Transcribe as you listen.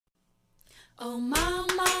Oh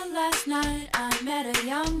mama, last night I met a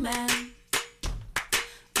young man.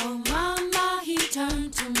 Oh mama, he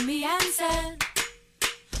turned to me and said,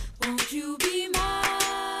 won't you be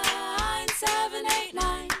mine,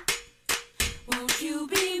 789? Won't you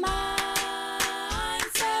be mine,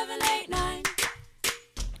 789?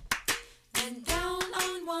 And down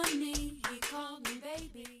on one knee, he called me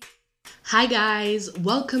baby. Hi guys,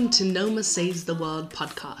 welcome to Noma Saves the World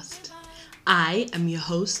podcast. I am your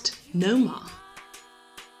host, Noma.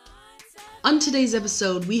 On today's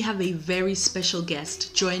episode, we have a very special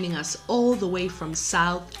guest joining us all the way from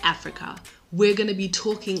South Africa. We're going to be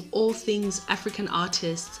talking all things African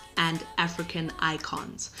artists and African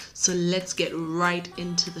icons. So let's get right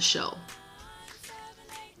into the show.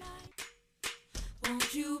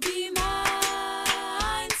 Won't you be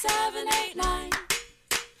mine, 789?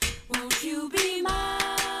 Won't you be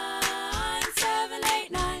mine,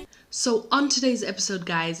 789? So on today's episode,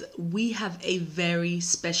 guys, we have a very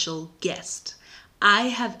special guest. I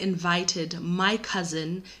have invited my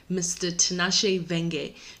cousin, Mr. Tinashe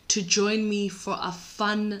Venge, to join me for a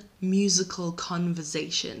fun musical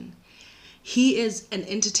conversation. He is an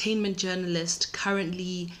entertainment journalist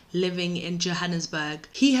currently living in Johannesburg.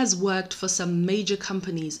 He has worked for some major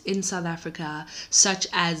companies in South Africa, such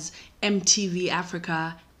as MTV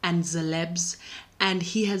Africa and Celebs, and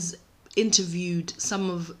he has interviewed some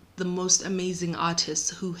of the most amazing artists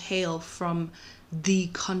who hail from the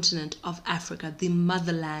continent of Africa, the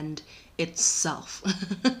motherland itself.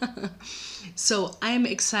 So I am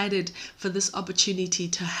excited for this opportunity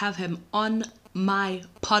to have him on my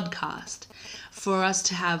podcast, for us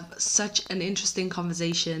to have such an interesting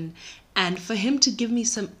conversation, and for him to give me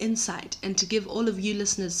some insight and to give all of you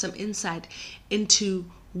listeners some insight into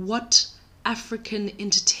what African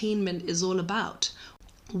entertainment is all about.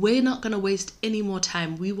 We're not going to waste any more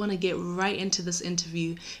time. We want to get right into this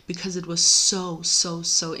interview because it was so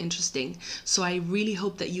interesting. So I really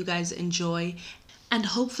hope that you guys enjoy and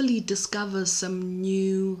hopefully discover some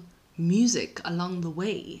new music along the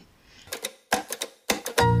way.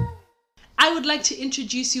 I would like to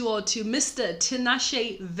introduce you all to Mr.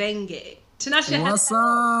 Tinashe Venge. Tinashe, what's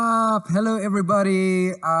up? Hello,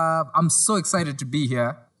 everybody. I'm so excited to be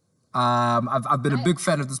here. I've been a big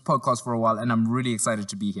fan of this podcast for a while, and I'm really excited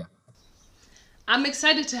to be here. I'm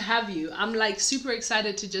excited to have you. I'm like super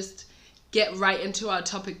excited to just get right into our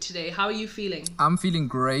topic today. How are you feeling? I'm feeling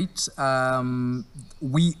great.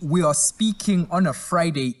 We are speaking on a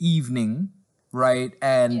Friday evening, right?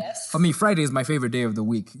 And yes, for me, Friday is my favorite day of the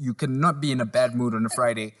week. You cannot be in a bad mood on a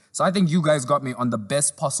Friday. So I think you guys got me on the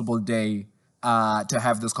best possible day to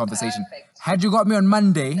have this conversation. Perfect. Had you got me on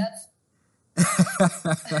Monday...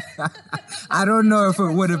 I don't know if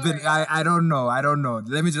it would have been. I don't know.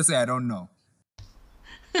 Let me just say I don't know.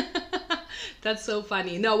 That's so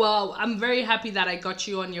funny. No, well, I'm very happy that I got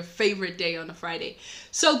you on your favorite day on a Friday.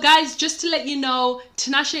 So guys, just to let you know,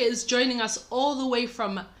 Tinashe is joining us all the way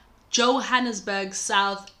from Johannesburg,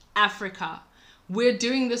 South Africa. We're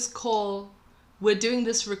doing this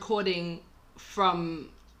recording from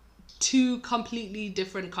two completely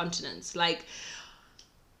different continents. Like,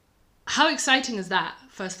 how exciting is that,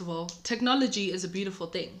 first of all? Technology is a beautiful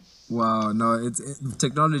thing. Wow, no,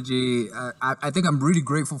 technology. I think I'm really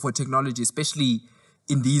grateful for technology, especially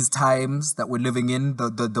in these times that we're living in.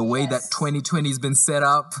 The way that 2020 has been set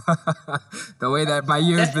up, the way that my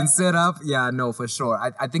year has been set up. Yeah, no, for sure.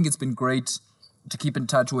 I think it's been great to keep in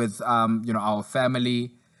touch with, our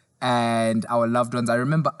family and our loved ones. I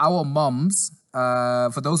remember our moms.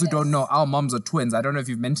 For those who don't know, our moms are twins. I don't know if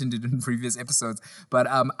you've mentioned it in previous episodes, but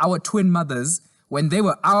our twin mothers, when they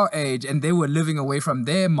were our age and they were living away from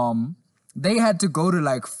their mom, they had to go to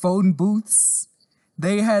like phone booths.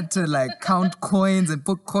 They had to like count coins and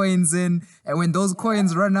put coins in. And when those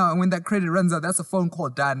coins run out and when that credit runs out, that's a phone call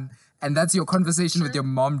done. And that's your conversation with your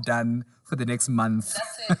mom done for the next month.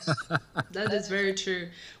 That's it. That is very true.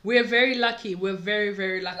 We're very lucky. We're very,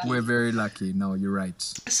 very lucky. We're very lucky. No, you're right.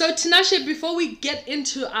 So Tinashe, before we get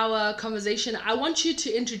into our conversation, I want you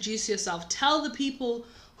to introduce yourself. Tell the people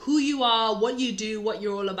who you are, what you do, what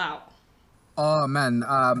you're all about. Oh, man.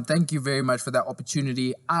 Thank you very much for that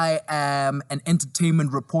opportunity. I am an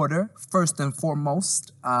entertainment reporter, first and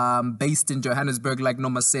foremost, based in Johannesburg, like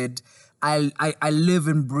Noma said. I live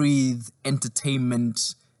and breathe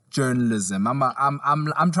entertainment journalism.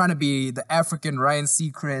 I'm trying to be the African Ryan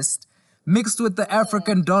Seacrest mixed with the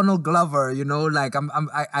African Donald Glover. You know, like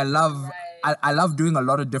I love doing a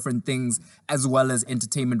lot of different things as well as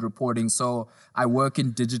entertainment reporting. So I work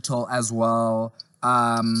in digital as well.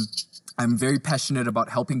 I'm very passionate about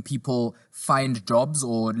helping people find jobs,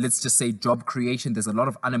 or let's just say job creation. There's a lot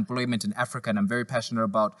of unemployment in Africa, and I'm very passionate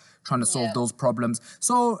about trying to solve those problems.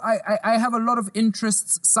 So I have a lot of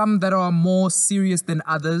interests, some that are more serious than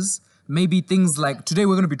others. Maybe things like, today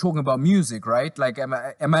we're going to be talking about music, right? Like, am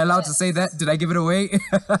I allowed to say that? Did I give it away?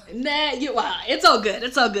 Nah, it's all good.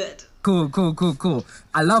 It's all good. Cool.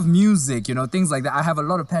 I love music, things like that. I have a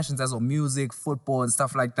lot of passions as well, music, football, and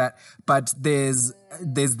stuff like that. But there's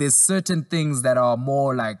certain things that are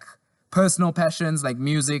more like personal passions, like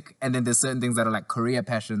music, and then there's certain things that are like career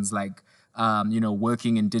passions, like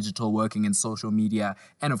working in digital, working in social media,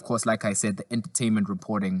 and of course, like I said, the entertainment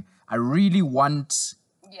reporting. I really want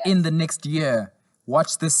in the next year,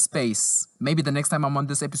 watch this space. Maybe the next time I'm on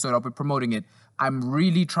this episode, I'll be promoting it. I'm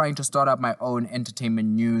really trying to start up my own entertainment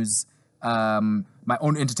news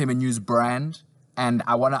brand, and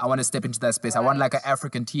I wanna step into that space. Right. I want like an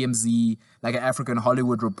African TMZ, like an African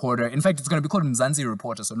Hollywood reporter. In fact, it's gonna be called Mzansi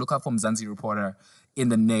Reporter. So look out for Mzansi Reporter in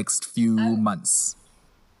the next few months.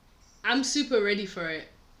 I'm super ready for it.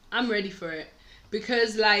 I'm ready for it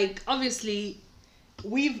because, like, obviously,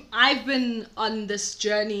 I've been on this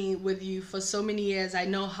journey with you for so many years. I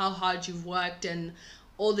know how hard you've worked and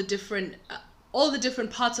all the different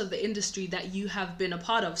parts of the industry that you have been a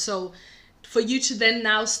part of. So for you to then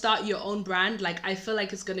now start your own brand, like, I feel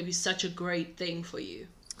like it's going to be such a great thing for you.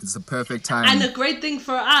 It's the perfect time. And a great thing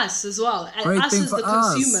for us as well. And great us thing as for the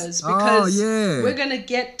us. consumers, because we're going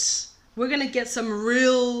to get some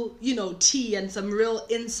real, tea and some real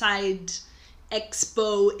inside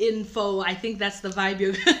expo info. I think that's the vibe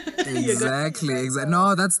you're exactly.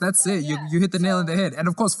 No, that's it. You hit the nail on the head. And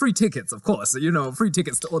of course, free tickets, free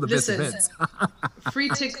tickets to all the best events. free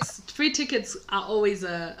tickets are always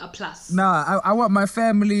a plus. Nah, I want my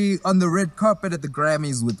family on the red carpet at the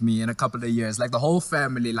Grammys with me in a couple of years. Like the whole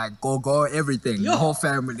family, like go everything. The whole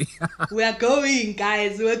family. We're going,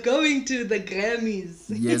 guys. We're going to the Grammys.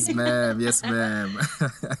 Yes, ma'am.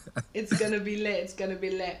 It's gonna be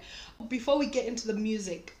lit. Before we get into the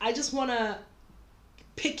music, I just want to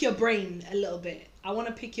pick your brain a little bit.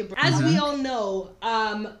 As we all know,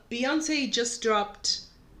 Beyonce just dropped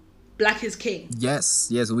Black is King. Yes,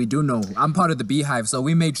 we do know. I'm part of the Beehive, so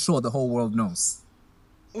we made sure the whole world knows.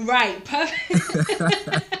 Right, perfect.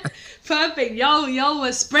 Perfect. Y'all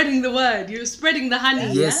were spreading the word. You were spreading the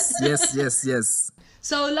honey. Yes.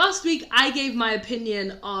 So last week, I gave my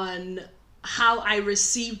opinion on how I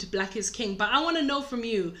received Black is King, but I want to know from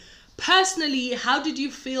you, personally, how did you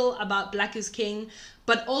feel about Black is King?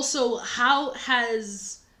 But also, how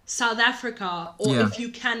has South Africa, or if you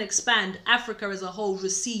can expand, Africa as a whole,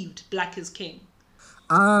 received Black is King?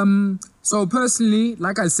 So personally,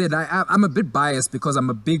 like I said, I'm a bit biased because I'm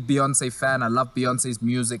a big Beyonce fan. I love Beyonce's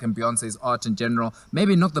music and Beyonce's art in general.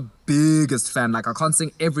 Maybe not the biggest fan. Like I can't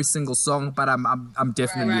sing every single song, but I'm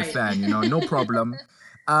definitely a fan. No problem.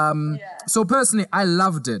 So personally, I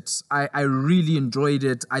loved it. I really enjoyed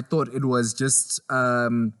it. I thought it was just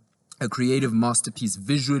a creative masterpiece,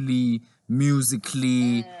 visually,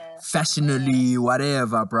 musically, fashionably,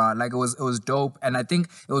 whatever, bro. Like it was dope, and I think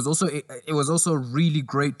it was also really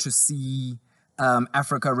great to see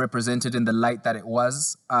Africa represented in the light that it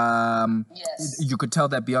was. You could tell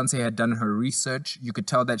that Beyonce had done her research. You could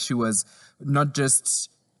tell that she was not just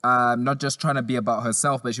trying to be about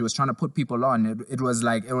herself, but she was trying to put people on. It was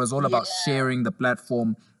all about sharing the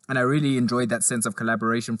platform. And I really enjoyed that sense of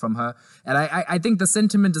collaboration from her. And I think the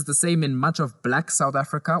sentiment is the same in much of Black South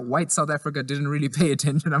Africa. White South Africa didn't really pay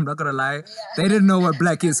attention, I'm not going to lie. Yeah. They didn't know what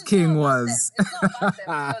Black is King was. It's not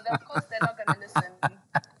about them, so of course they're not going to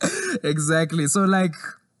listen. Exactly. So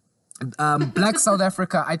Black South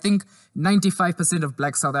Africa, I think 95% of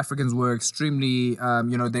Black South Africans were extremely,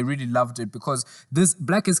 they really loved it because this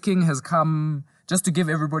Black is King has come, just to give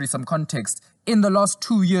everybody some context, in the last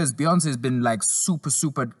 2 years, Beyonce has been like super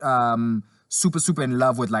in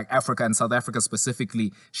love with like Africa and South Africa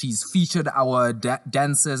specifically. She's featured our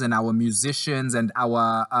dancers and our musicians and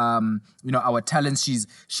our talents.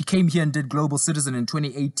 She came here and did Global Citizen in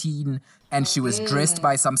 2018, and she was dressed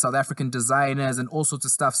by some South African designers and all sorts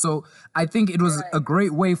of stuff. So I think it was a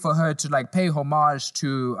great way for her to like pay homage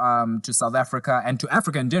to South Africa and to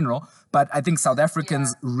Africa in general. But I think South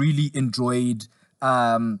Africans really enjoyed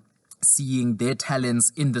seeing their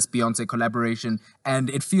talents in this Beyonce collaboration, and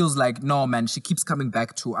it feels like, no man, she keeps coming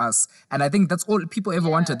back to us, and I think that's all people ever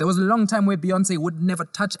wanted. There was a long time where Beyonce would never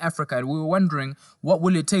touch Africa, and we were wondering, what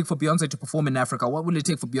will it take for Beyonce to perform in Africa? What will it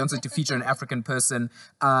take for Beyonce to feature an African person?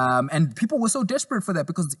 And people were so desperate for that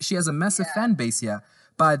because she has a massive fan base here.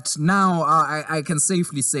 But now I can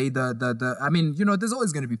safely say I mean, there's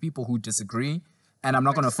always going to be people who disagree. and I'm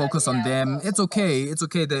not going to Understand, focus on yeah, them. of It's course. okay. It's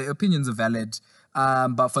okay. The opinions are valid.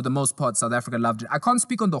 But for the most part, South Africa loved it. I can't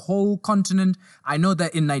speak on the whole continent. I know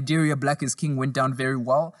that in Nigeria, Black is King went down very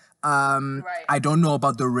well. Right. I don't know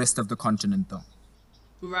about the rest of the continent, though.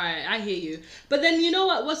 Right, I hear you. But then you know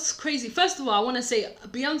what? What's crazy? First of all, I want to say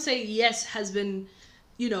Beyonce, yes, has been,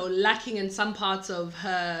 lacking in some parts of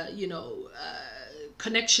her,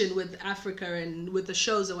 connection with Africa and with the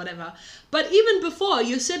shows or whatever. But even before,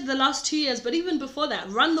 you said the last 2 years, but even before that,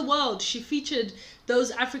 Run the World, she featured those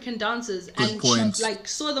African dancers and point. she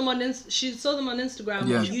saw them on Instagram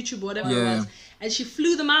Yeah. or YouTube or whatever Yeah. it was, and she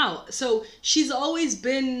flew them out. So she's always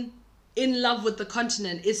been in love with the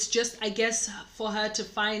continent. It's just, I guess, for her to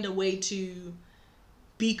find a way to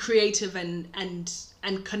be creative and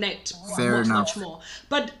connect Fair much enough. more.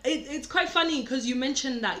 But it's quite funny because you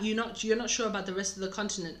mentioned that you're not sure about the rest of the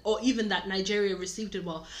continent, or even that Nigeria received it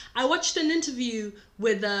well. I watched an interview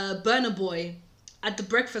with Burna Boy at the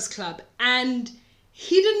Breakfast Club, and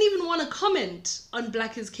he didn't even want to comment on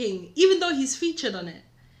Black is King, even though he's featured on it.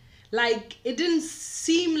 Like, it didn't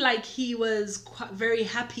seem like he was very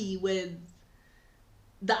happy with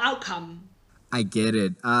the outcome. I get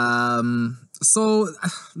it. So,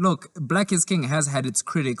 look, Black is King has had its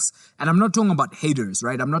critics, and I'm not talking about haters,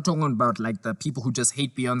 right? I'm not talking about like the people who just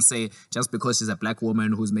hate Beyonce just because she's a black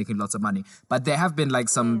woman who's making lots of money. But there have been like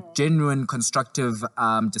some genuine constructive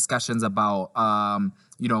discussions about,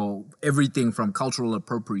 everything from cultural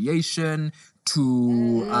appropriation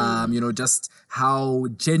to, just how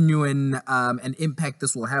genuine an impact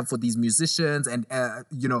this will have for these musicians. And, a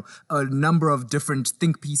number of different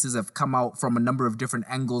think pieces have come out from a number of different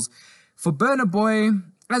angles. For Burna Boy,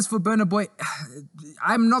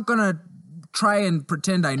 I'm not going to try and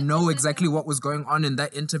pretend I know exactly what was going on in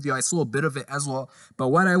that interview. I saw a bit of it as well. But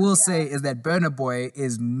what I will say is that Burna Boy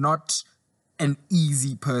is not an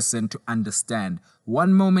easy person to understand.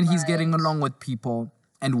 One moment he's getting along with people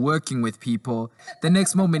and working with people. The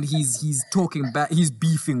next moment he's talking back, he's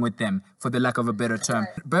beefing with them, for the lack of a better term.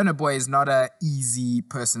 Burna Boy is not an easy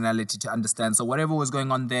personality to understand. So whatever was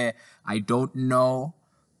going on there, I don't know,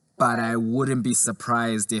 but I wouldn't be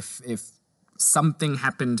surprised if something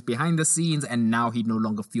happened behind the scenes and now he no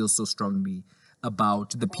longer feels so strongly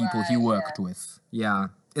about the people he worked with. Yeah,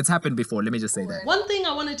 it's happened before. Let me just say that. One thing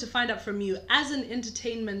I wanted to find out from you as an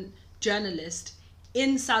entertainment journalist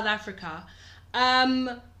in South Africa,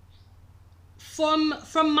 from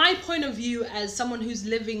my point of view as someone who's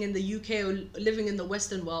living in the UK or living in the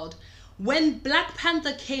Western world, when Black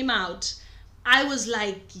Panther came out, I was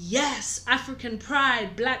like, yes, African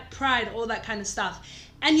pride, black pride, all that kind of stuff.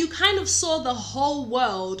 And you kind of saw the whole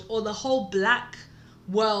world, or the whole black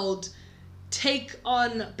world, take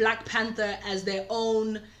on Black Panther as their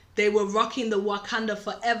own. They were rocking the Wakanda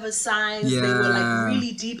Forever signs. They were like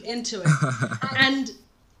really deep into it. And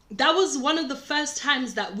that was one of the first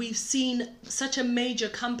times that we've seen such a major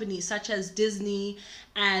company such as Disney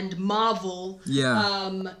and Marvel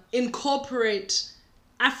incorporate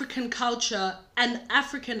African culture and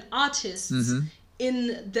African artists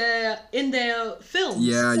in their films.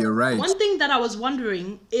 Yeah, you're right. One thing that I was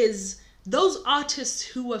wondering is those artists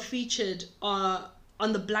who were featured on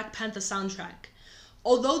the Black Panther soundtrack,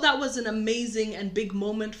 although that was an amazing and big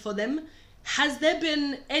moment for them, has there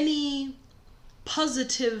been any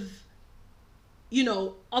positive,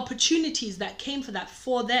 opportunities that came for that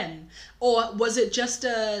for them? Or was it just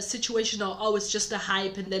a situation of, oh, it's just a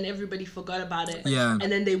hype and then everybody forgot about it? Yeah.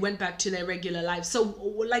 And then they went back to their regular lives. So,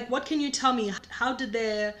 like, what can you tell me? How did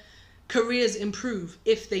their careers improve,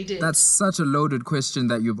 if they did? That's such a loaded question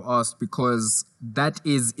that you've asked, because that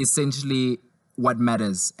is essentially what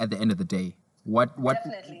matters at the end of the day. What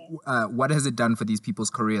has it done for these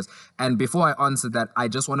people's careers? And before I answer that, I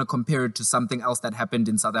just want to compare it to something else that happened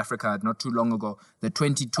in South Africa not too long ago, the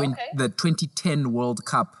 2010 World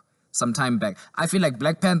Cup some time back. I feel like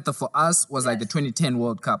Black Panther for us was like the 2010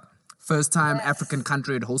 World Cup. First time African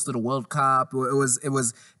country had hosted a World Cup. It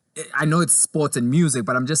was I know it's sports and music,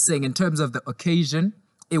 but I'm just saying in terms of the occasion,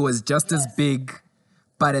 it was just as big.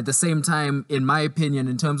 But at the same time, in my opinion,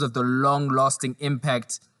 in terms of the long-lasting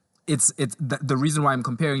impact, it's the reason why I'm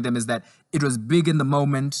comparing them is that it was big in the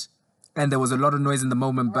moment and there was a lot of noise in the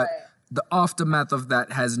moment, but the aftermath of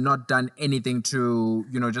that has not done anything to,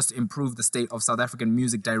 just improve the state of South African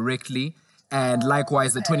music directly. And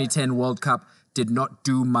likewise, the 2010 World Cup did not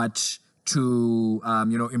do much to,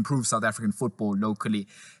 improve South African football locally.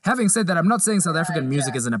 Having said that, I'm not saying South African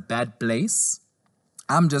music is in a bad place.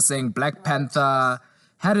 I'm just saying Black Panther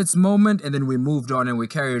had its moment, and then we moved on and we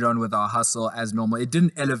carried on with our hustle as normal. It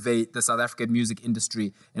didn't elevate the South African music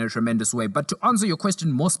industry in a tremendous way. But to answer your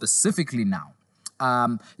question more specifically now,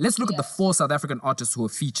 Let's look at the Yes. 4 South African artists who were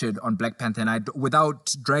featured on Black Panther. And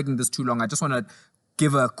without dragging this too long, I just want to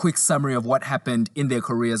give a quick summary of what happened in their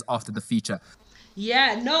careers after the feature.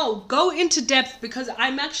 Yeah, no, go into depth because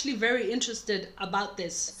I'm actually very interested about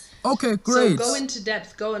this. Okay, great. So go into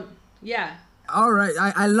depth. Go on. Yeah. All right,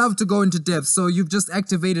 I love to go into depth, so you've just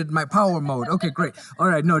activated my power mode. Okay, great. All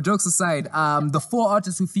right, no, jokes aside, the 4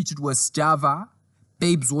 artists who featured were Sjava,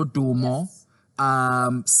 Babes Wodumo,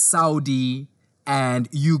 Saudi, and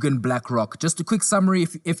Eugen Blackrock. Just a quick summary,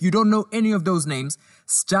 if you don't know any of those names,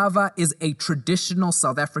 Sjava is a traditional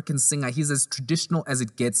South African singer. He's as traditional as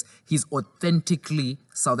it gets. He's authentically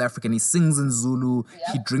South African. He sings in Zulu,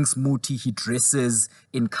 he drinks muti, he dresses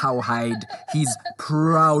in cowhide. He's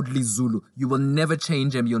proudly Zulu. You will never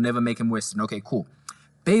change him, you'll never make him Western. Okay, cool.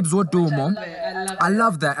 Babes Wodumo. I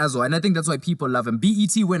love that as well, and I think that's why people love him.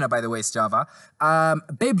 BET winner, by the way, Sjava.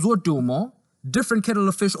 Babes Wodumo, different kettle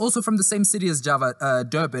of fish, also from the same city as Java,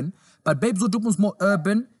 Durban. But Babes Wodumo's more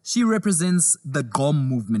urban. She represents the Gom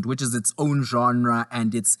movement, which is its own genre,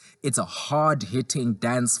 and it's a hard-hitting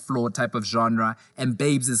dance floor type of genre. And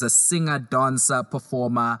Babes is a singer, dancer,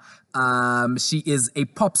 performer. She is a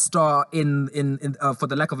pop star in for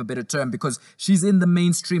the lack of a better term, because she's in the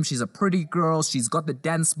mainstream. She's a pretty girl. She's got the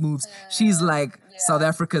dance moves. She's like South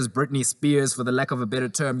Africa's Britney Spears, for the lack of a better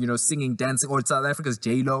term, you know, singing, dancing, or South Africa's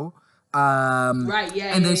J-Lo. Right,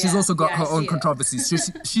 yeah. And then she's also got Yeah, her I own see it.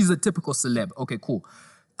 controversies. She's a typical celeb. Okay, cool.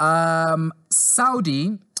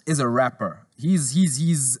 Saudi is a rapper. He's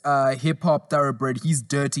hip hop thoroughbred. He's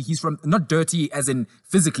dirty. He's from, not dirty as in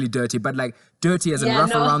physically dirty, but like dirty as in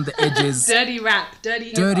rough around the edges. Dirty rap,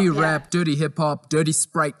 dirty Dirty hip-hop, rap, dirty hip hop, dirty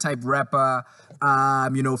Sprite type rapper.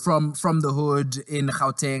 You know, from the hood in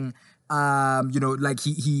Gauteng. You know, like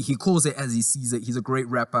he calls it as he sees it. He's a great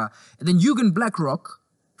rapper. And then Eugen Blackrock.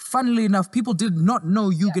 Funnily enough, people did not know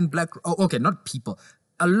Eugen Blackrock. Oh, okay, not people.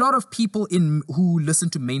 A lot of people who listen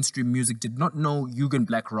to mainstream music did not know Eugen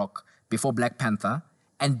Blackrock before Black Panther,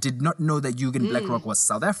 and did not know that Eugen Blackrock was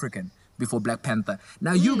South African before Black Panther.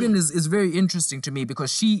 Now, Eugen is very interesting to me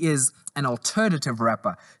because she is an alternative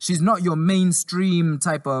rapper. She's not your mainstream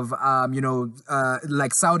type of,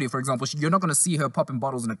 like Saudi, for example. You're not going to see her popping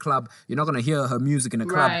bottles in a club. You're not going to hear her music in a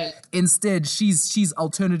club. Right. Instead, she's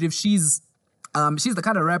alternative. She's the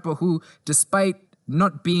kind of rapper who, despite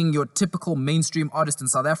not being your typical mainstream artist in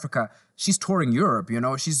South Africa, she's touring Europe, you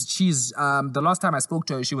know. She's the last time I spoke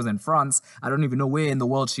to her, she was in France. I don't even know where in the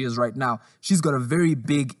world she is right now. She's got a very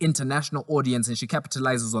big international audience and she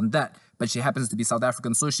capitalizes on that, but she happens to be South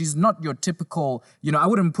African. So she's not your typical, you know, I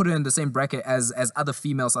wouldn't put her in the same bracket as other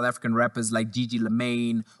female South African rappers like Gigi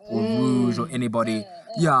Lamaine or Rouge or anybody.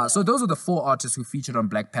 Yeah, so those are the 4 artists who featured on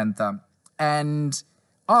Black Panther. And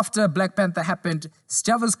after Black Panther happened,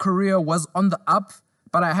 Sjava's career was on the up,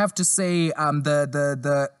 but I have to say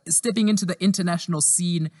the stepping into the international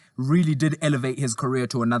scene really did elevate his career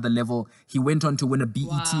to another level. He went on to win a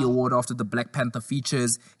BET award after the Black Panther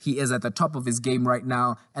features. He is at the top of his game right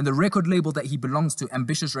now, and the record label that he belongs to,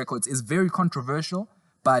 Ambitious Records, is very controversial,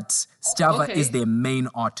 but Sjava is their main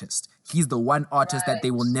artist. He's the one artist that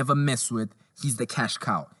they will never mess with. He's the cash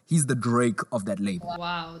cow. He's the Drake of that label.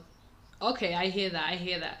 Wow. Okay, I hear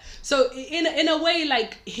that. So in a way,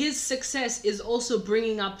 like, his success is also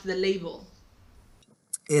bringing up the label.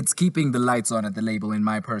 It's keeping the lights on at the label, in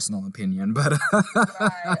my personal opinion. But Right,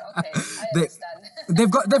 okay. I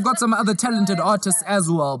understand. they've got some other talented artists as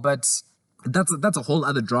well, but that's a whole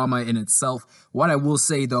other drama in itself. What I will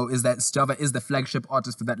say though is that Sjava is the flagship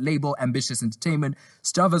artist for that label, Ambitious Entertainment.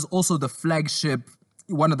 Sjava is also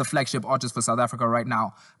one of the flagship artists for South Africa right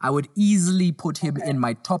now. I would easily put him in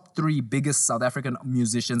my top 3 biggest South African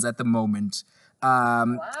musicians at the moment.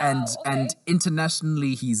 And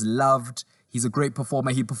internationally, he's loved. He's a great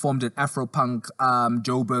performer. He performed at Afropunk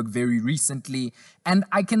Joburg very recently. And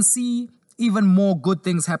I can see even more good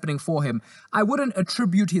things happening for him. I wouldn't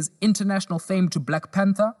attribute his international fame to Black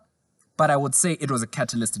Panther, but I would say it was a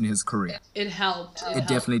catalyst in his career. It helped. It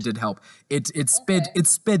definitely did help. It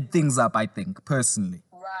sped things up, I think, personally.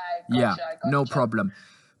 Right, gotcha. No problem.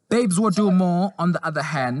 Babes Wodumo, on the other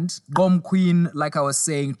hand, Gom Queen, like I was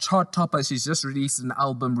saying, chart topper. She's just released an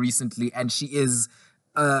album recently, and she is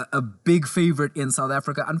a big favorite in South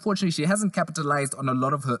Africa. Unfortunately, she hasn't capitalized on a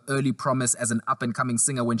lot of her early promise as an up-and-coming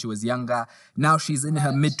singer when she was younger. Now she's in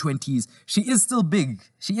her mid-20s. She is still big.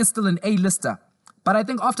 She is still an A-lister. But I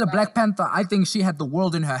think after Black Panther, I think she had the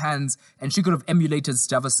world in her hands and she could have emulated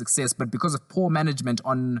Sjava's success. But because of poor management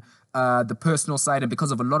on the personal side and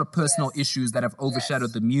because of a lot of personal issues that have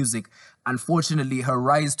overshadowed the music, unfortunately, her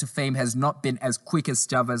rise to fame has not been as quick as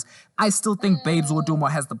Sjava's. I still think Babes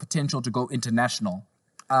Wodumo has the potential to go international.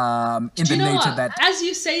 in Do the you know nature what? that As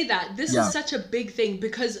you say that, this Yeah. is such a big thing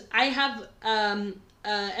because I have an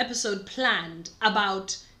episode planned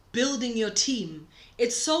about building your team.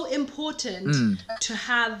 It's so important to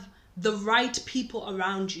have the right people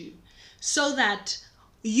around you so that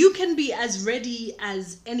you can be as ready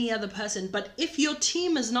as any other person. But if your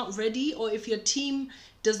team is not ready, or if your team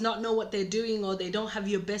does not know what they're doing, or they don't have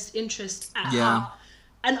your best interest at Yeah. heart,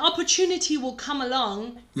 an opportunity will come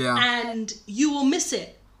along Yeah. and you will miss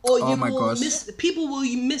it, or Oh you my will gosh. people will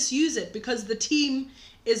misuse it because the team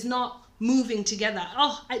is not moving together.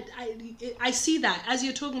 I see that as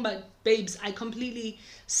you're talking about Babes. I completely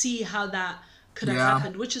see how that could have Yeah.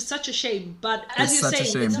 happened, which is such a shame. But as It's you're such a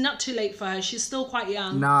saying, shame. it's not too late for her. She's still quite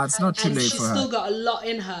young. nah, it's not too and late she's for her. still got a lot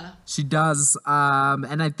in her. She does,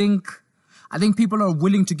 and I think people are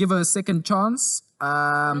willing to give her a second chance.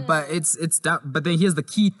 But it's down. But then here's the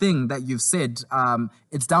key thing that you've said.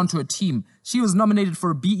 It's down to a team. She was nominated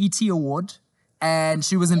for a BET award, and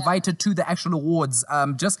she was invited to the actual awards.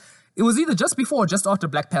 It was either just before or just after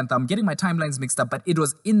Black Panther. I'm getting my timelines mixed up, but it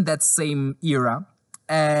was in that same era.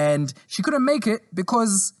 And she couldn't make it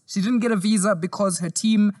because she didn't get a visa because her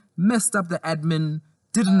team messed up the admin,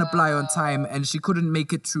 didn't apply on time, and she couldn't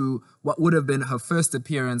make it to what would have been her first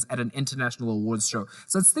appearance at an international awards show.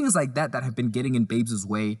 So it's things like that that have been getting in Babes'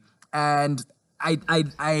 way. And I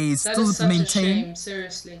That still is such a maintain, shame.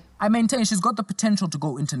 Seriously. I maintain she's got the potential to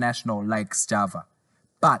go international like Sjava.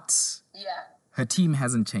 But Yeah. her team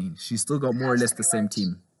hasn't changed. She's still got more or less the same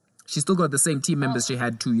team. She's still got the same team members she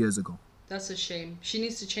had 2 years ago. That's a shame. She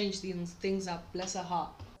needs to change these things up. Bless her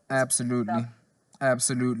heart. Absolutely.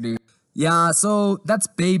 Absolutely. Yeah, so that's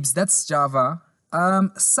Babes, that's Java.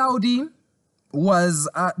 Saudi was,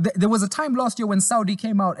 there was a time last year when Saudi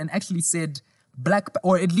came out and actually said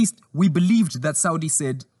or at least we believed that Saudi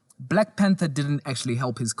said Black Panther didn't actually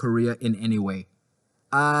help his career in any way.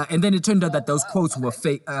 And then it turned out that those quotes were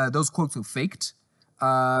fake. Those quotes were faked.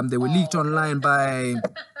 They were leaked online by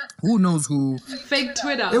who knows who. Fake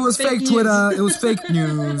Twitter. It was fake news. Twitter. It was fake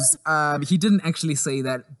news. He didn't actually say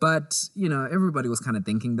that, but you know everybody was kind of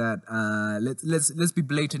thinking that. Let's be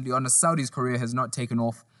blatantly honest. Saudi's career has not taken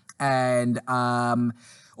off, and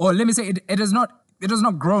or let me say it has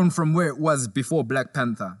not grown from where it was before Black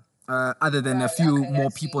Panther. Other than a few more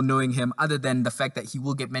people knowing him, other than the fact that he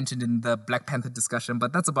will get mentioned in the Black Panther discussion,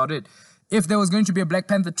 but that's about it. If there was going to be a Black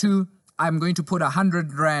Panther 2, I'm going to put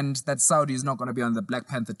 100 rand that Saudi is not going to be on the Black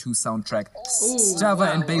Panther 2 soundtrack. Java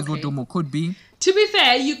wow, and Babes okay. Wodumo could be. To be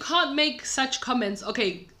fair, you can't make such comments.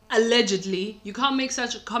 Okay, allegedly, you can't make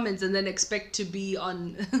such comments and then expect to be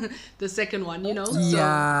on the second one. You know? So,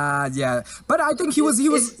 Yeah. But I think he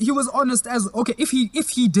was honest as okay. If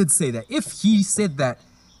he did say that, if he said that,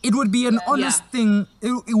 it would be an honest thing.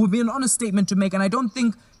 It would be an honest statement to make, and I don't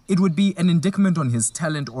think it would be an indictment on his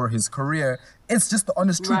talent or his career. It's just the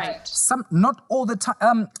honest truth. Right. Not all the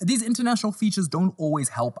time. These international features don't always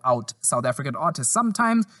help out South African artists.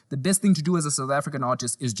 Sometimes the best thing to do as a South African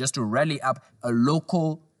artist is just to rally up a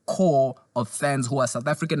local core of fans who are South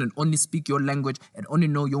African and only speak your language and only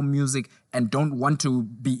know your music and don't want to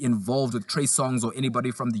be involved with Trey Songz or anybody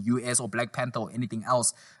from the US or Black Panther or anything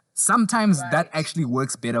else. Sometimes that actually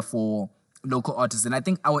works better for local artists. And I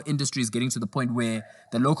think our industry is getting to the point where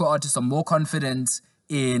the local artists are more confident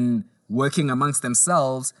in working amongst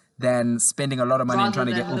themselves than spending a lot of money and rather trying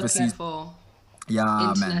to than get looking overseas. for Yeah,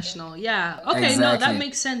 man. international. Yeah. Okay, no, Exactly. that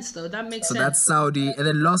makes sense though. That makes So sense. that's Saudi. And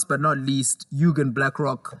then last but not least, Yugen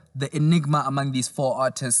Blackrock, the enigma among these four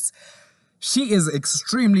artists. She is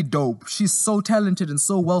extremely dope. She's so talented and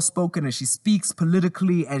so well-spoken, and she speaks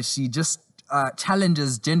politically, and she just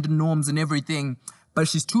challenges gender norms and everything. But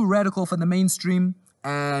she's too radical for the mainstream,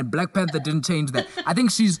 and Black Panther didn't change that. I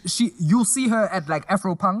think you'll see her at like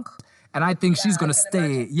Afropunk, and I think she's gonna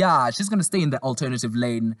stay. Yeah, she's gonna stay in the alternative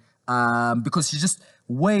lane. Because she's just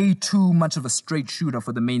way too much of a straight shooter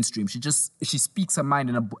for the mainstream. She speaks her mind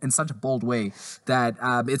in such a bold way that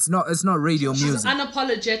it's not radio She's music.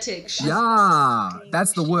 unapologetic.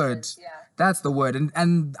 That's the word. Yeah. That's the word.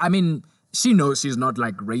 And I mean, she knows she's not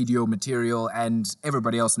like radio material, and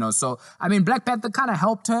everybody else knows. So I mean, Black Panther kind of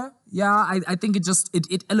helped her. Yeah, I think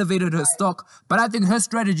it elevated her stock, but I think her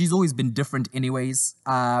strategy's always been different anyways.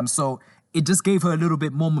 So it just gave her a little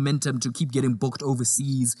bit more momentum to keep getting booked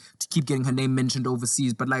overseas, to keep getting her name mentioned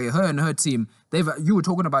overseas. But like her and her team, you were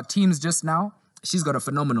talking about teams just now. She's got a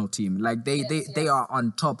phenomenal team. Like they are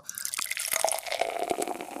on top.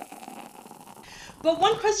 But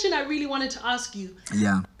one question I really wanted to ask you,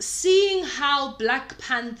 Yeah. seeing how Black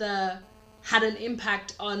Panther had an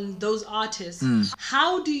impact on those artists,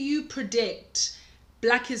 how do you predict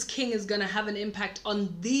Black is King is going to have an impact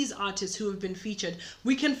on these artists who have been featured.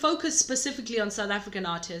 We can focus specifically on South African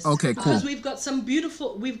artists. Okay, cool. Because we've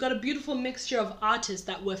got a beautiful mixture of artists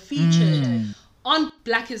that were featured on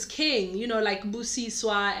Black is King, you know, like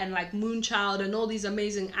Busiswa and like Moonchild and all these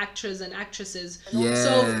amazing actors and actresses. Yeah.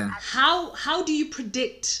 So how do you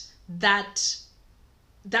predict that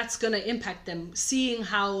that's going to impact them, seeing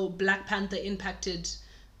how Black Panther impacted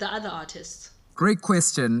the other artists? Great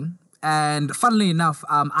question. And funnily enough,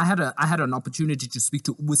 I had an opportunity to speak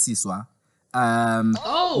to Busiswa.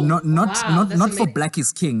 Not for Black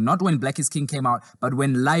is King, not when Black is King came out, but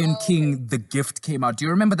when Lion King The Gift came out. Do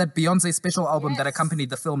you remember that Beyonce special album that accompanied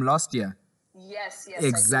the film last year? Yes.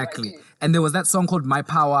 Exactly. I do. And there was that song called My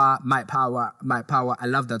Power, My Power, My Power. I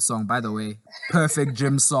love that song, by the way. Perfect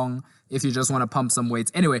gym song if you just want to pump some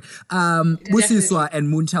weights. Anyway, Busiswa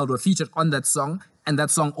and Moonchild were featured on that song, and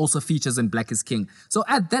that song also features in Black is King. So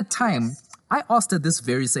at that time, I asked her this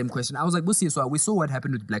very same question. I was like, Busiswa, we saw what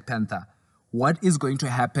happened with Black Panther. What is going to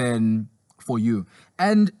happen for you?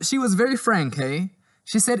 And she was very frank, hey?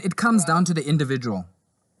 She said it comes down to the individual.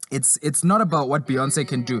 It's not about what Beyonce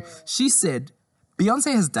can do. She said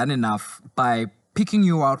Beyonce has done enough by picking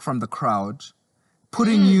you out from the crowd,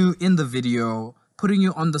 putting you in the video, putting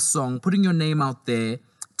you on the song, putting your name out there,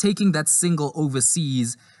 taking that single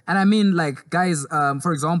overseas. And I mean, like, guys,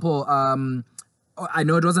 for example, I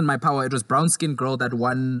know it wasn't My Power. It was Brown Skin Girl that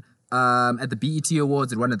won at the BET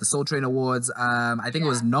Awards. It won at the Soul Train Awards. I think it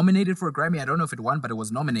was nominated for a Grammy. I don't know if it won, but it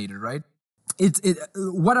was nominated, right?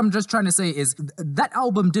 What I'm just trying to say is that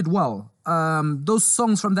album did well. Those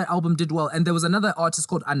songs from that album did well. And there was another artist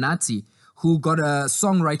called Anati who got a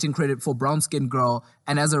songwriting credit for Brown Skin Girl.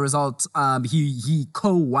 And as a result, he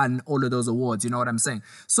co-won all of those awards. You know what I'm saying?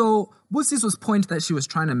 So Busiswa's point that she was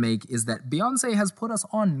trying to make is that Beyonce has put us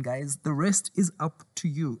on, guys. The rest is up to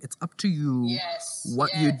you. It's up to you what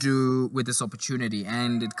you do with this opportunity.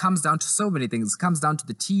 And it comes down to so many things. It comes down to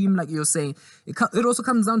the team, like you're saying. It also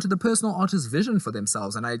comes down to the personal artist's vision for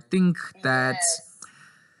themselves. And I think that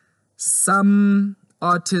some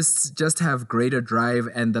artists just have greater drive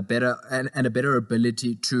and a better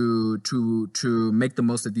ability to make the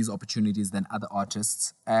most of these opportunities than other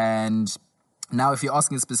artists. And now, if you're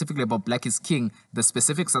asking specifically about Black is King, the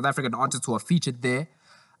specific South African artists who are featured there,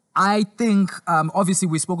 I think, obviously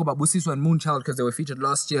we spoke about Busiswa and Moonchild because they were featured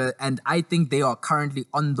last year, and I think they are currently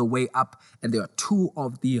on the way up, and they are two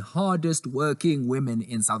of the hardest working women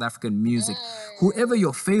in South African music. Whoever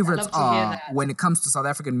your favorites are, when it comes to South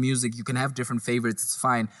African music, you can have different favorites, it's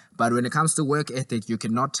fine, but when it comes to work ethic, you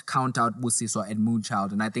cannot count out Busiswa and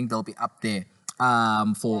Moonchild, and I think they'll be up there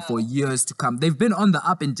for years to come. They've been on the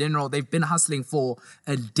up in general. They've been hustling for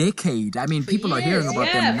a decade. I mean, people are hearing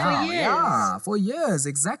about them now. Yeah, for years,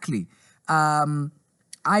 exactly. I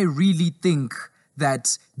really think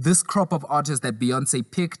that this crop of artists that Beyonce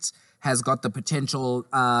picked has got the potential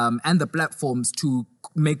and the platforms to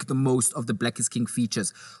make the most of the Black is King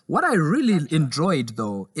features. What I really enjoyed,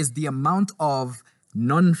 though, is the amount of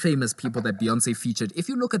non-famous people that Beyonce featured. If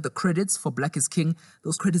you look at the credits for Black is King,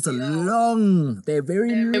 those credits are long. They're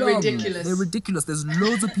very long. They're ridiculous. There's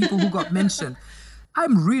loads of people who got mentioned.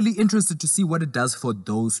 I'm really interested to see what it does for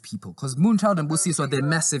those people. Because Moonchild and Busiswa, they're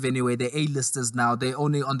massive anyway. They're A-listers now. They're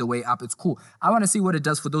only on the way up. It's cool. I want to see what it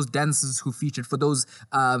does for those dancers who featured, for those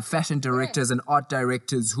fashion directors and art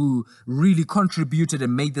directors who really contributed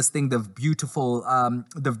and made this thing the beautiful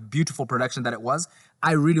production that it was.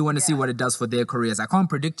 I really want to see what it does for their careers. I can't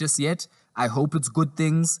predict just yet. I hope it's good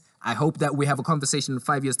things. I hope that we have a conversation in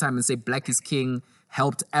 5 years' time and say Black is King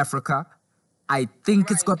helped Africa. I think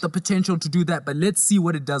it's got the potential to do that, but let's see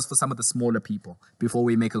what it does for some of the smaller people before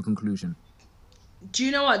we make a conclusion. Do you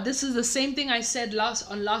know what? This is the same thing I said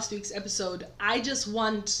on last week's episode. I just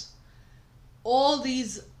want all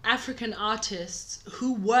these African artists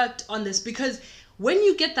who worked on this, because when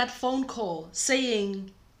you get that phone call saying,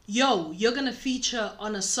 yo, you're going to feature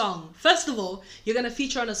on a song. First of all, you're going to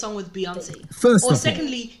feature on a song with Beyonce.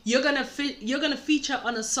 Secondly, you're going to feature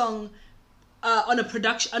on a song on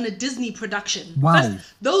a Disney production. Wow.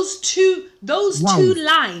 First, those two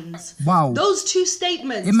lines. Wow. Those two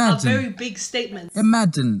statements are very big statements.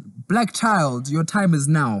 Imagine, Black child, your time is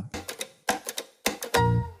now.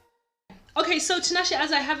 Okay, so Tinashe,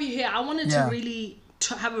 as I have you here, I wanted to really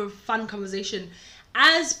have a fun conversation.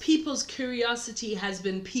 As people's curiosity has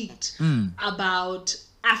been piqued about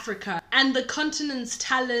Africa and the continent's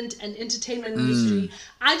talent and entertainment industry,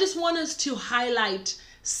 I just want us to highlight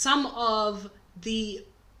some of the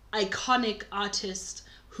iconic artists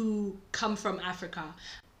who come from Africa.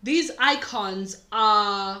 These icons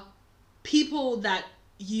are people that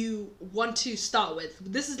you want to start with?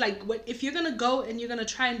 This is like, if you're gonna go and you're gonna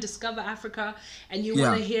try and discover Africa, and you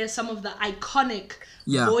want to hear some of the iconic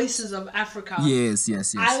voices of Africa. Yes.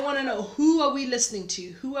 I want to know, who are we listening to?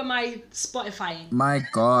 Who am I Spotifying? My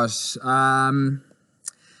gosh.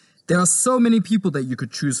 There are so many people that you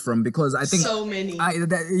could choose from, because I think so many.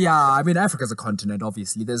 I mean, Africa's a continent,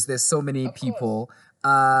 obviously. There's so many people.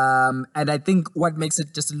 And I think what makes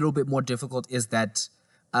it just a little bit more difficult is that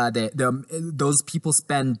those people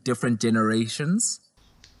span different generations.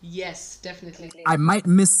 Yes, definitely. I might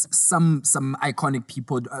miss some iconic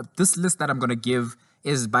people. This list that I'm going to give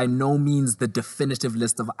is by no means the definitive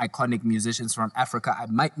list of iconic musicians from Africa. I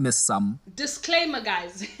might miss some. Disclaimer,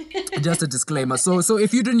 guys. Just a disclaimer. So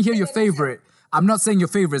if you didn't hear your favorite, I'm not saying your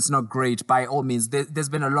favorite's not great. By all means, there's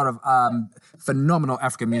been a lot of phenomenal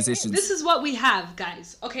African musicians. This is what we have,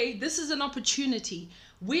 guys. Okay, this is an opportunity.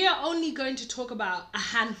 We are only going to talk about a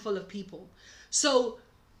handful of people. So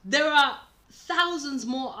there are thousands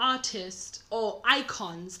more artists or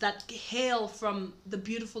icons that hail from the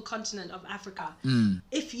beautiful continent of Africa.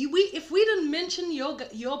 If we didn't mention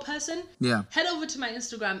your person, head over to my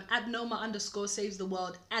Instagram at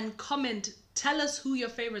Noma_saves_the_world and comment. Tell us who your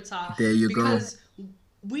favorites are. There you go. Because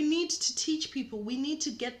we need to teach people. We need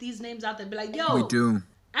to get these names out there. Be like, yo, we do.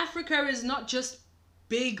 Africa is not just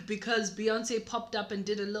big because Beyonce popped up and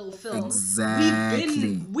did a little film.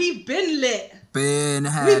 Exactly. We've been lit.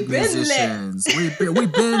 We've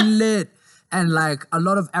been lit. And like, a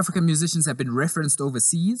lot of African musicians have been referenced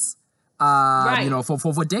overseas, you know,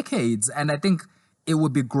 for decades. And I think it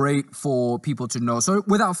would be great for people to know. So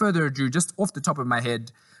without further ado, just off the top of my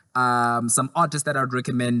head, some artists that I'd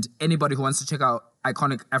recommend. Anybody who wants to check out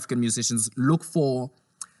iconic African musicians, look for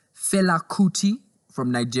Fela Kuti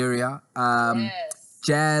from Nigeria.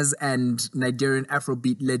 Jazz and Nigerian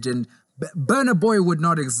Afrobeat legend. Burna Boy would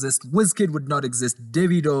not exist. Wizkid would not exist.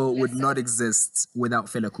 Davido would not exist without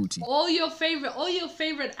Fela Kuti. All your favorite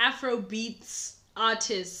Afrobeats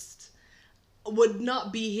artists would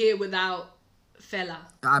not be here without Fela.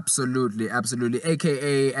 Absolutely.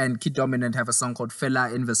 AKA and Kid Dominant have a song called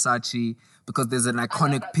Fela in Versace, because there's an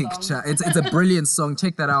iconic picture. It's a brilliant song.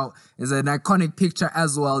 Check that out. There's an iconic picture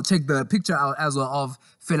as well. Check the picture out as well of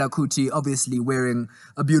Fela Kuti, obviously wearing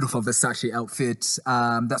a beautiful Versace outfit.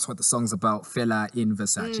 That's what the song's about, Fela in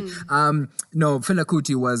Versace. No, Fela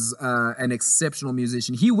Kuti was an exceptional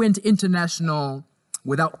musician. He went international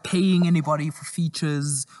without paying anybody for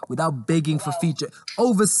features, without begging for feature.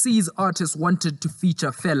 Overseas artists wanted to feature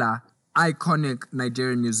Fela. Iconic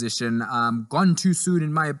Nigerian musician, gone too soon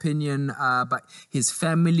in my opinion, but his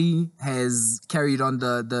family has carried on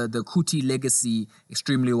the Kuti legacy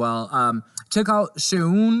extremely well. Check out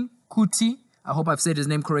Seun Kuti. I hope I've said his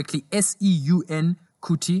name correctly. Seun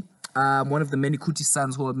Kuti. One of the many Kuti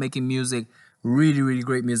sons who are making music. Really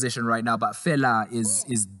great musician right now. But Fela is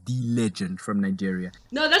the legend from Nigeria.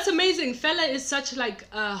 No, that's amazing. Fela is such like,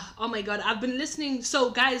 oh my God, I've been listening. So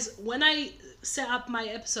guys, when I set up my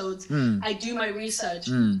episodes, I do my research,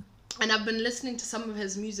 and I've been listening to some of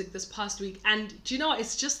his music this past week, and do you know what?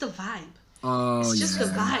 It's just a vibe. It's just a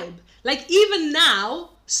vibe. Like, even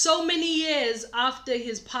now, so many years after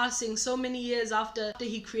his passing, so many years after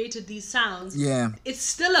he created these sounds, it's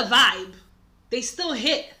still a vibe. They still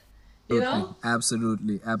hit, you know?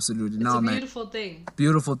 Absolutely. It's a beautiful thing.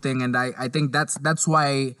 Beautiful thing, and I think that's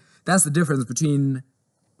why, that's the difference between,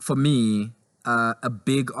 for me, a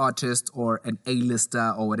big artist or an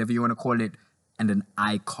A-lister or whatever you want to call it, and an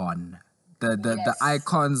icon. The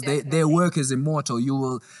icons, their work is immortal.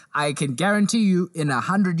 I can guarantee you, in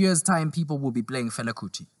 100 years' time, people will be playing Fela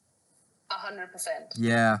Kuti. 100%.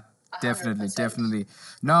 Yeah. 100%. Definitely.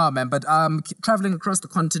 No, man, but traveling across the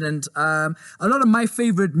continent, a lot of my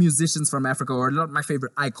favorite musicians from Africa, or a lot of my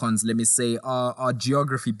favorite icons, let me say, are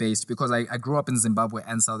geography based, because I grew up in Zimbabwe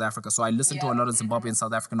and South Africa, so I listen to a lot of Zimbabwean and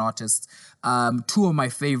South African artists. Two of my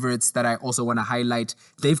favorites that I also want to highlight,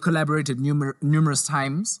 they've collaborated numerous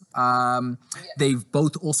times. They've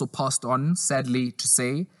both also passed on, sadly to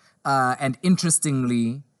say, and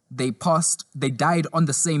interestingly, they died on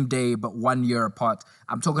the same day, but 1 year apart.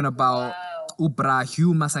 I'm talking about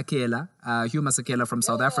Hugh Masekela from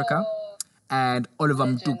South Africa, and Oliver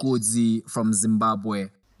Mtukudzi from Zimbabwe.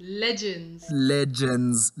 Legends,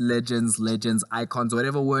 icons,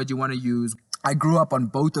 whatever word you want to use. I grew up on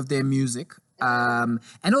both of their music. And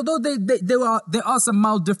although there are some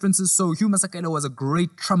mild differences, so Hugh Masekela was a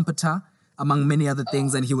great trumpeter, among many other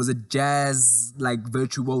things, and he was a jazz, like,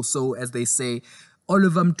 virtuoso, as they say.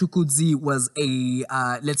 Oliver Mtukudzi was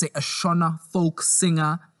let's say, a Shona folk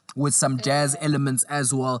singer with some jazz elements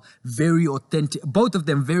as well. Very authentic. Both of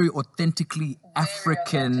them very authentically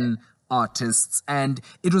African artists, and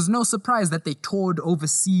it was no surprise that they toured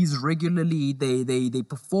overseas regularly. They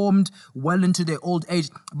performed well into their old age.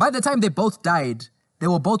 By the time they both died, they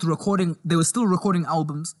were both recording. They were still recording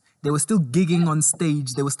albums. They were still gigging on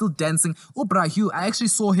stage. They were still dancing. Bra Hugh, I actually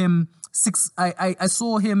saw him I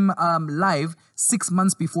saw him live 6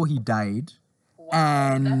 months before he died. Wow,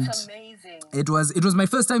 And that's amazing. it was my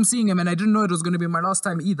first time seeing him, and I didn't know it was going to be my last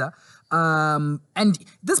time either. And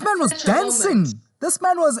this man was such a dancing.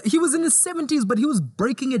 moment. He was in his 70s, but he was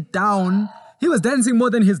breaking it down. He was dancing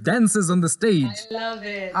more than his dancers on the stage. I love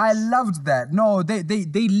it. I loved that. No,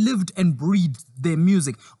 they lived and breathed their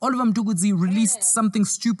music. Oliver Mtukudzi released something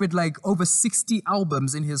stupid like over 60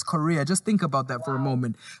 albums in his career. Just think about that for a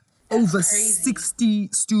moment. Over crazy. 60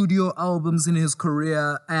 studio albums in his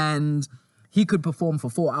career, and he could perform for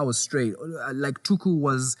 4 hours straight. Like Tuku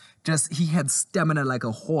was just, he had stamina like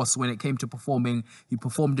a horse when it came to performing. He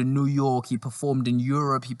performed in New York, he performed in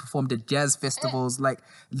Europe, he performed at jazz festivals. Like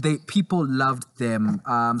people loved them.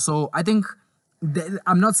 So I think,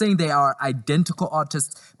 I'm not saying they are identical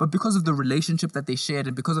artists, but because of the relationship that they shared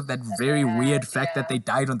and because of that very weird fact that they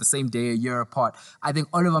died on the same day a year apart, I think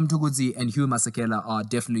Oliver Mtukudzi and Hugh Masekela are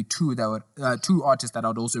definitely two artists that I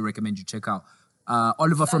would also recommend you check out.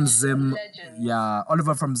 Oliver from Zim, legends.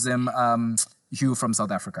 Oliver from Zim, Hugh from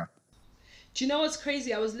South Africa. Do you know what's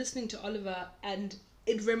crazy? I was listening to Oliver and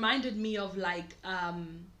it reminded me of like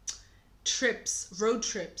road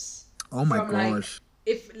trips. Oh my from, like, gosh.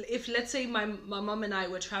 if let's say my mom and I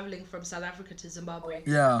were traveling from South Africa to Zimbabwe.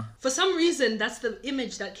 Yeah. For some reason, that's the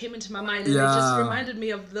image that came into my mind, and it Yeah. just reminded me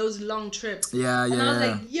of those long trips. Yeah, And I was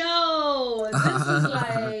yeah. like, "Yo, this is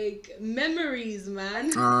like memories,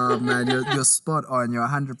 man." Oh man, you're spot on. You're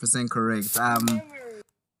 100% correct.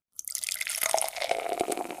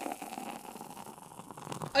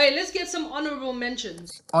 Okay, let's get some honorable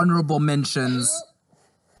mentions. Honorable mentions.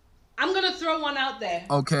 I'm gonna throw one out there.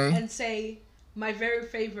 Okay. And say my very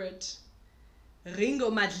favorite, Ringo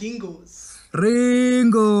Madlingos.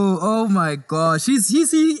 Ringo, oh my gosh,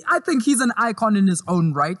 I think he's an icon in his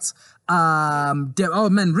own right. Oh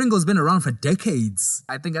man, Ringo's been around for decades.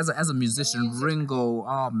 I think as a musician, Ringo,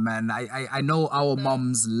 oh man, I know our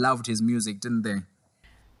moms loved his music, didn't they?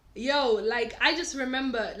 Yo, like I just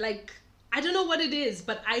remember, like I don't know what it is,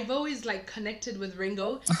 but I've always like connected with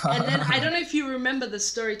Ringo. And then I don't know if you remember the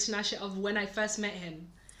story, Tinashe, of when I first met him.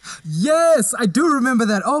 Yes, I do remember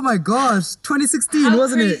that. Oh my gosh, 2016, How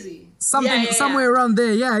wasn't crazy. it? Something Yeah. somewhere around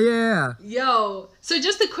there. Yeah. Yo, so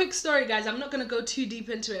just a quick story, guys. I'm not going to go too deep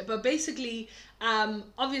into it, but basically,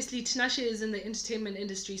 obviously, Tinashe is in the entertainment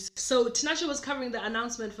industry. So Tinashe was covering the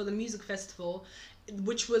announcement for the music festival,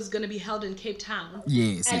 which was going to be held in Cape Town.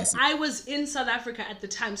 Yes. I was in South Africa at the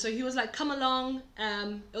time, so he was like, "Come along,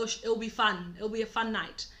 it'll be fun. It'll be a fun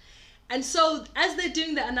night." And so as they're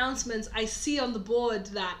doing the announcements, I see on the board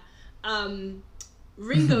that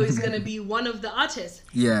Ringo is going to be one of the artists.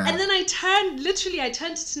 Yeah. And then I turned to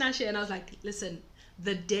Tinashe and I was like, "Listen,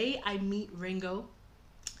 the day I meet Ringo,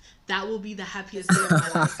 that will be the happiest day of my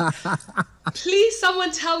life." Please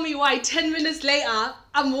someone tell me why 10 minutes later,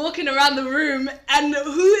 I'm walking around the room and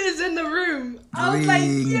who is in the room? I was like,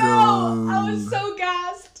 yo, I was so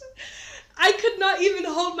gassed. I could not even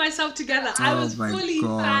hold myself together. I Oh was my fully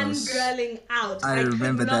gosh. fangirling out. I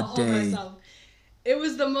remember could not that hold day. myself. It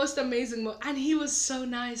was the most amazing moment. And he was so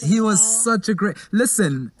nice. He as was well. such a great...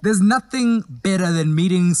 Listen, there's nothing better than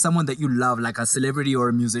meeting someone that you love, like a celebrity or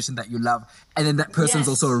a musician that you love, and then that person's Yes.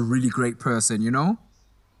 also a really great person, you know?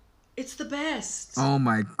 It's the best. Oh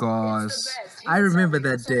my gosh. best. I remember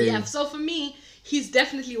that day. Yeah, so for me, he's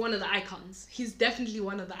definitely one of the icons.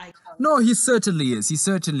 No, he certainly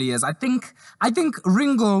is. I think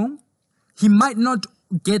Ringo, he might not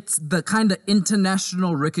get the kind of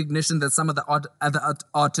international recognition that some of the other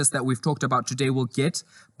artists that we've talked about today will get,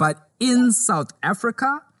 but in South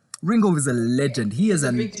Africa, Ringo is a legend. He is a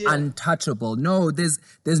an big deal. untouchable. No,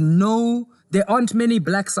 there aren't many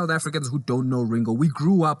black South Africans who don't know Ringo. We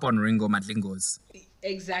grew up on Ringo Madlingos.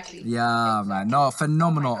 Exactly. Yeah, man. No,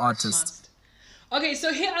 phenomenal artist. Must. Okay,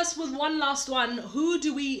 so hit us with one last one. Who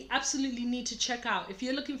do we absolutely need to check out? If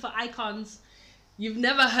you're looking for icons, you've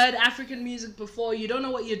never heard African music before, you don't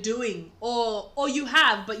know what you're doing, or you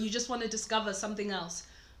have, but you just want to discover something else.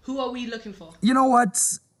 Who are we looking for? You know what?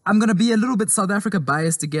 I'm going to be a little bit South Africa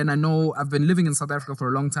biased again. I know I've been living in South Africa for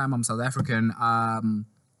a long time. I'm South African.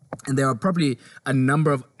 And there are probably a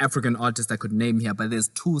number of African artists I could name here, but there's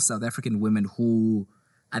two South African women who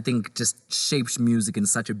I think just shaped music in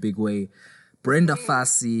such a big way. Brenda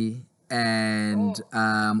Fassie and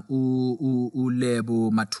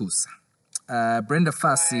Ulebo Matusa. Brenda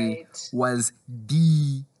Fassie was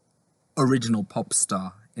the original pop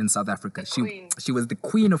star in South Africa. queen. She was the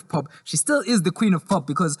queen of pop. She still is the queen of pop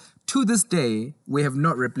because to this day we have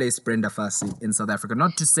not replaced Brenda Fassie in South Africa.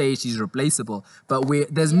 Not to say she's replaceable, but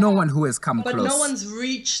there's no one who has come But close. no one's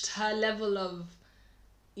reached her level of,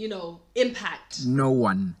 impact. No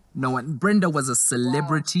one. Brenda was a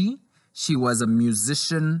celebrity. She was a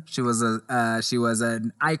musician. She was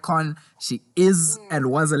an icon. She is and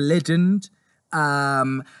was a legend.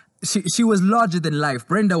 She was larger than life.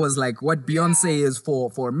 Brenda was like what Beyonce is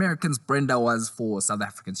for Americans. Brenda was for South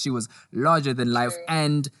Africans. She was larger than life.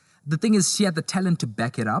 And the thing is, she had the talent to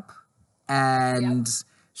back it up. And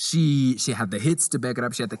she had the hits to back it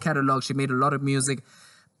up. She had the catalog. She made a lot of music.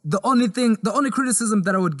 The only criticism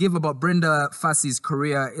that I would give about Brenda Fassie's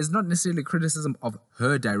career is not necessarily criticism of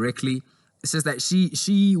her directly. It's just that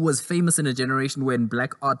she was famous in a generation when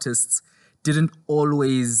black artists didn't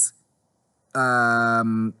always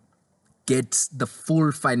get the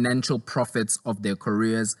full financial profits of their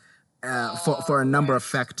careers for a number of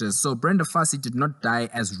factors. So Brenda Fassie did not die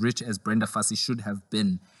as rich as Brenda Fassie should have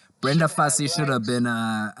been. Brenda Fassie should have been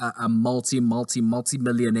a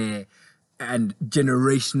multi-millionaire and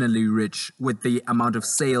generationally rich with the amount of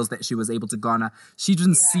sales that she was able to garner. She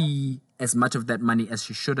didn't see as much of that money as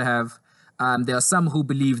she should have. There are some who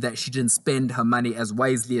believe that she didn't spend her money as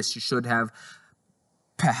wisely as she should have.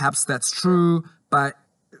 Perhaps that's true, but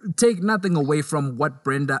take nothing away from what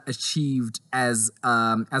Brenda achieved as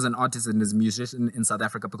an artist and as a musician in South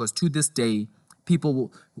Africa, because to this day,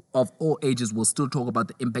 people of all ages will still talk about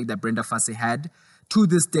the impact that Brenda Fassie had. To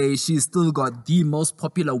this day, she's still got the most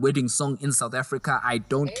popular wedding song in South Africa. I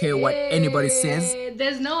don't care what anybody says.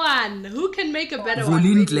 There's no one who can make a better one.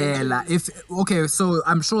 Vulindlela. So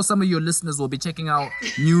I'm sure some of your listeners will be checking out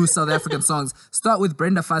new South African songs. Start with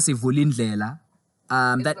Brenda Fassie, Vulindlela.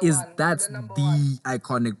 That's the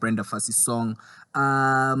iconic Brenda Fassie song.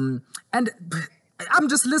 And I'm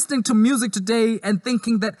just listening to music today and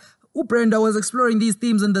thinking that Brenda was exploring these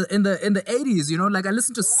themes in the 80s, like I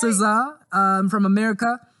listened to SZA from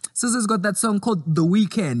America. SZA's got that song called The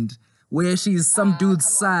Weekend, where she's some dude's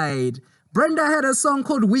side. Brenda had a song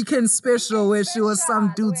called Weekend Special, where she was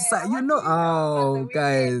some dude's side. Oh,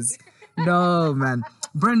 guys. No, man.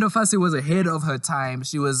 Brenda Fassie was ahead of her time.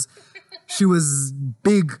 She was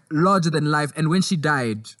big, larger than life. And when she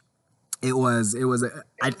died,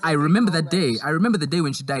 I remember that day. I remember the day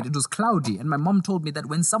when she died. It was cloudy. And my mom told me that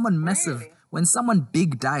when someone when someone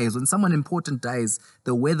big dies, when someone important dies,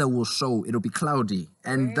 the weather will show. It'll be cloudy.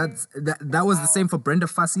 And that was the same for Brenda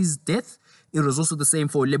Fassie's death. It was also the same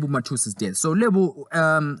for Lebo Mathus's death. So Lebo's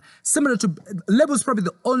probably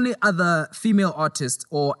the only other female artist,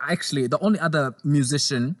 or actually the only other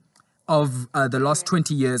musician of the last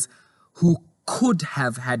 20 years who could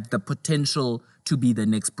have had the potential to be the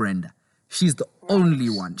next Brenda. She's the only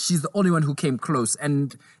one. She's the only one who came close.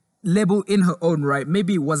 And Lebo, in her own right,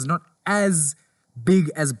 maybe was not as big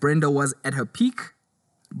as Brenda was at her peak,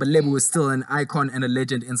 but Lebo was still an icon and a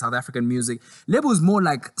legend in South African music. Lebo is more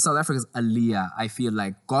like South Africa's Aaliyah, I feel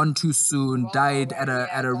like. Gone too soon, died at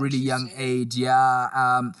a really young age.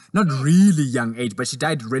 Yeah, not really young age, but she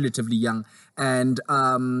died relatively young. And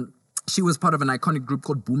she was part of an iconic group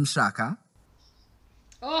called Boom Shaka.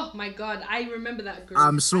 Oh my God, I remember that group.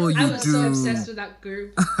 I'm sure you do. I was so obsessed with that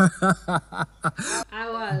group. I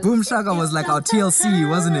was. Boom Shaka was like our TLC,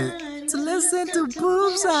 wasn't it? To listen to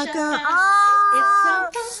Boom Shaka.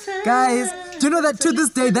 Guys, do you know that to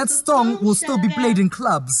this day, that song will still be played in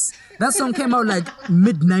clubs? That song came out like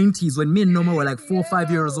mid-90s when me and Noma were like 4 or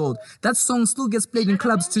 5 years old. That song still gets played in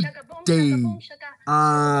clubs today.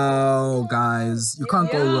 Oh, guys, you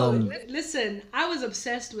can't go wrong. Listen, I was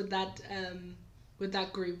obsessed with that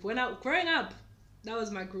group. Growing up, that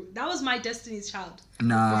was my group. That was my Destiny's Child.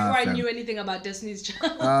 Before I knew anything about Destiny's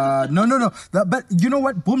Child. No. But you know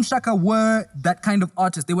what? Boom Shaka were that kind of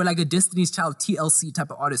artist. They were like a Destiny's Child TLC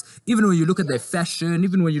type of artist. Even when you look at their fashion,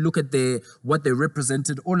 even when you look at what they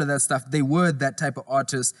represented, all of that stuff, they were that type of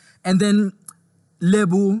artist. And then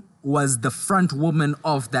Lebo was the front woman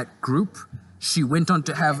of that group. She went on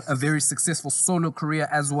to have a very successful solo career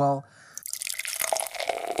as well.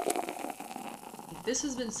 This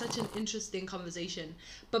has been such an interesting conversation.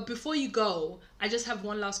 But before you go, I just have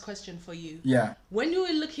one last question for you. Yeah. When you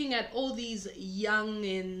were looking at all these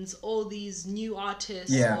youngins, all these new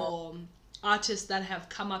artists, or artists that have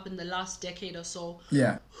come up in the last decade or so,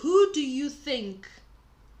 who do you think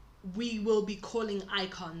we will be calling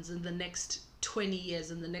icons in the next 20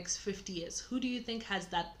 years, in the next 50 years? Who do you think has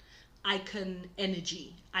that icon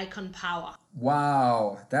energy, icon power?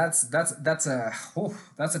 Wow, that's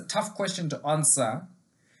a tough question to answer,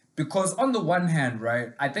 because on the one hand, right,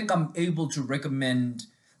 I think I'm able to recommend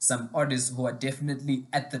some artists who are definitely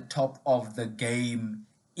at the top of the game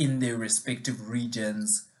in their respective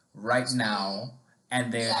regions right now,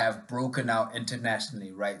 and they have broken out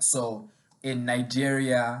internationally, right? So in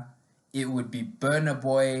Nigeria, it would be Burna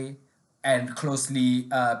Boy, and closely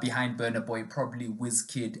behind Burna Boy, probably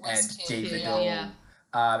Wizkid and Davido. Yeah.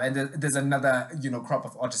 And there's another, crop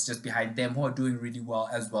of artists just behind them who are doing really well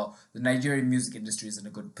as well. The Nigerian music industry is in a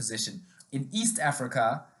good position. In East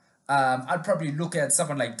Africa, I'd probably look at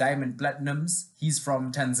someone like Diamond Platnumz. He's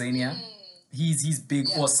from Tanzania. He's big.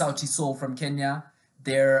 Or Sauti Sol from Kenya.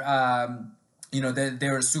 They're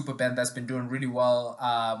they're a super band that's been doing really well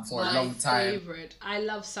for a long time. My favorite. I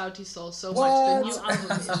love Sauti Sol so much. The new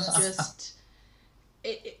album is just.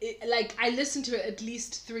 Like I listen to it at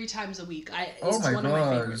least 3 times a week. It's one of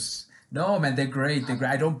my favorites. No, man, they're great. They're great.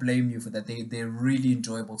 I don't blame you for that. They're really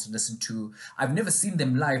enjoyable to listen to. I've never seen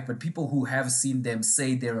them live, but people who have seen them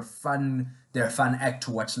say they're a fun act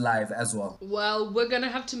to watch live as well. Well, we're gonna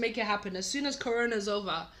have to make it happen as soon as Corona's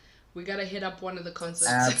over. We gotta hit up one of the concerts.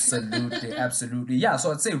 Absolutely, absolutely. Yeah,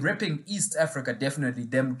 so I'd say repping East Africa, definitely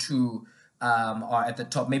them two are at the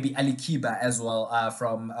top. Maybe Ali Kiba as well.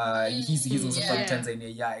 From he's also from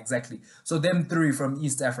Tanzania. Yeah, exactly. So them 3 from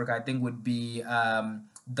East Africa, I think, would be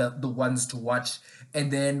the ones to watch. And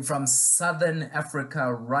then from Southern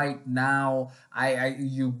Africa right now,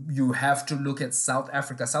 you have to look at South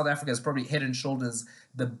Africa. South Africa is probably head and shoulders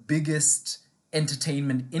the biggest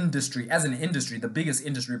entertainment industry, as an industry, the biggest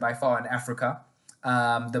industry by far in Africa.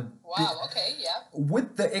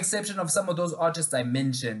 With the exception of some of those artists I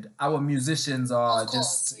mentioned, our musicians are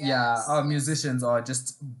our musicians are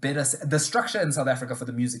just better. The structure in South Africa for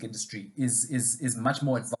the music industry is much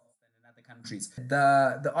more advanced than in other countries.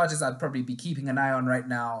 The artists I'd probably be keeping an eye on right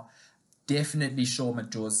now, definitely Sho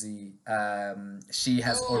Madjozi. She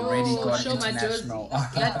has already gone international.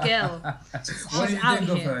 That girl. What do you think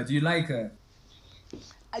of her? Do you like her?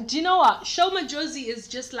 Do you know what? Sho Madjozi is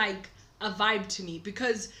just like a vibe to me,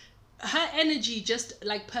 because her energy, just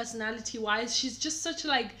like personality wise, she's just such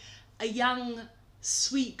like a young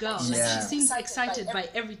sweet girl. Like, she seems excited by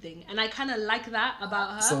everything, and I kind of like that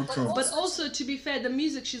about her. So true. But also, to be fair, the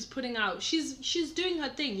music she's putting out, she's doing her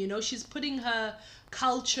thing, she's putting her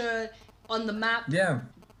culture on the map. Yeah.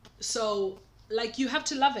 So like, you have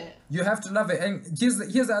to love it. You have to love it. And here's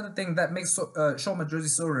the other thing that makes Sho Madjozi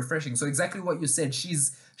so refreshing. So exactly what you said.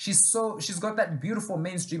 She's got that beautiful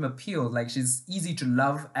mainstream appeal. Like, she's easy to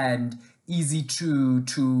love and easy to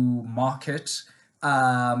market.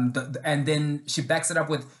 And then she backs it up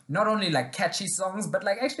with not only like catchy songs, but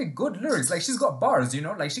like actually good lyrics. Like, she's got bars,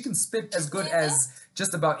 like she can spit as good as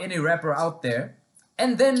just about any rapper out there.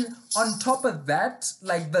 And then on top of that,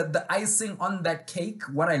 like the icing on that cake,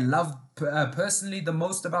 what I love personally the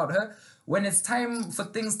most about her, when it's time for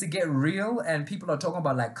things to get real and people are talking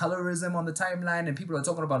about like colorism on the timeline and people are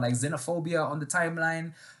talking about like xenophobia on the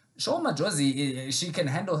timeline, Sho Madjozi, she can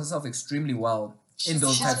handle herself extremely well in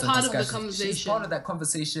those types of discussions. She's part of that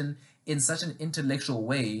conversation in such an intellectual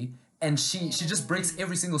way. And she just breaks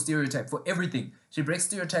every single stereotype for everything. She breaks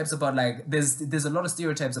stereotypes about like, there's a lot of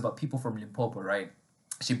stereotypes about people from Limpopo, right?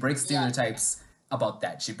 She breaks stereotypes about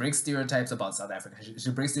that. She breaks stereotypes about South Africa.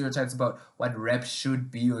 She breaks stereotypes about what rap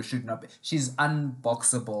should be or should not be. She's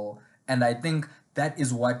unboxable. And I think that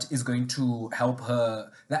is what is going to help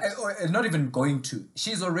her. Or not even going to.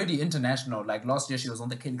 She's already international. Like last year, she was on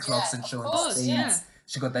the Kelly Clarkson show in the States. Yeah.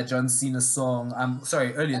 She got that John Cena song.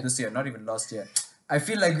 Earlier this year, not even last year. I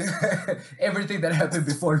feel like everything that happened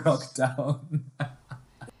before lockdown.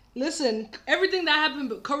 Listen, everything that happened,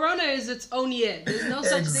 but Corona is its own year. There's no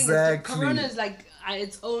such thing as Corona is like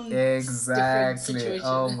its own different situation.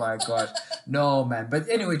 Oh my gosh. No, man. But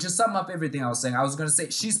anyway, to sum up everything I was saying, I was going to say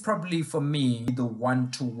she's probably, for me, the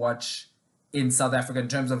one to watch in South Africa in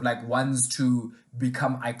terms of like ones to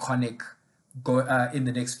become iconic in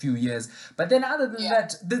the next few years. But then other than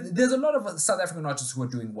that, there's a lot of South African artists who are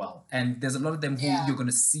doing well, and there's a lot of them who you're going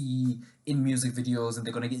to see in music videos, and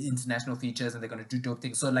they're going to get international features, and they're going to do dope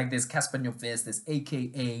things. So like there's Casper Nyovest, there's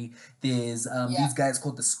AKA, there's these guys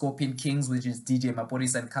called the Scorpion Kings, which is DJ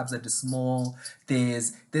Maphorisa and Kabza De Small.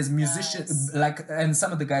 There's musicians like, and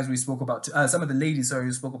some of the guys we spoke about, some of the ladies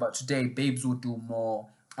we spoke about today, Babes Wodumo,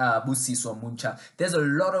 Busiso Muncha. There's a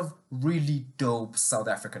lot of really dope South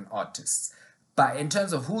African artists. But in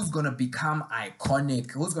terms of who's going to become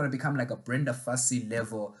iconic, who's going to become like a Brenda Fassie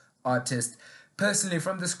level artist, personally,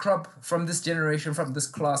 from this crop, from this generation, from this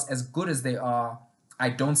class, as good as they are, I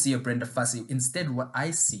don't see a Brenda Fassie. Instead, what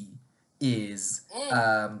I see is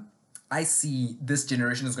I see this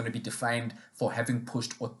generation is going to be defined for having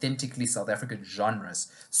pushed authentically South African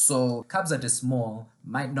genres. So Kabza De Small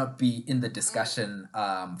might not be in the discussion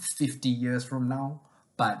 50 years from now,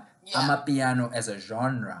 but Amapiano as a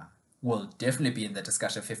genre will definitely be in the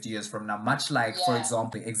discussion 50 years from now. Much like, for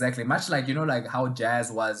example, much like, you know, like how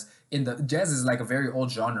jazz was jazz is like a very old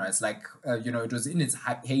genre. It's like, you know, it was in its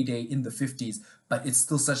heyday in the 50s, but it's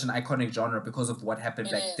still such an iconic genre because of what happened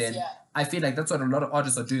back then. I feel like that's what a lot of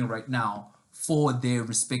artists are doing right now for their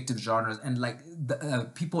respective genres. And like the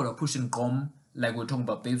people are pushing gom, like we're talking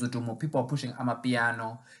about Babes Wotumo, people are pushing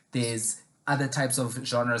Amapiano. There's other types of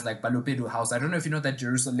genres like Balobedu House. I don't know if you know that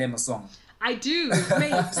Jerusalem song. I do. Mate,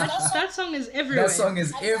 that song is everywhere. That song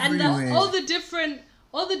is everywhere. And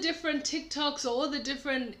all the different TikToks or all the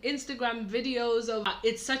different Instagram videos of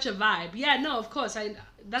it's such a vibe. Yeah, no, of course.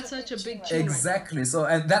 That's such a big tune. Exactly. Right. So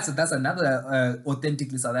and that's another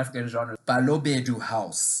authentically South African genre. Balobedu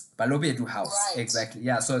House. Right. Exactly.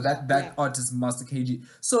 Yeah. So that artist Master KG.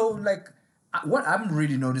 So like what I'm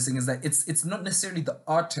really noticing is that it's not necessarily the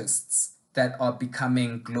artists that are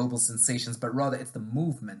becoming global sensations, but rather it's the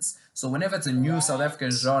movements. So whenever it's a new South African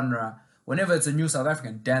genre, whenever it's a new South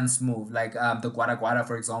African dance move, like the Gwara Gwara,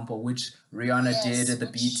 for example, which Rihanna did at the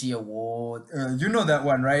BET Award. You know that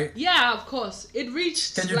one, right? Yeah, of course. It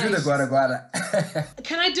reached... Can you do the Gwara Gwara?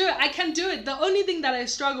 Can I do it? I can do it. The only thing that I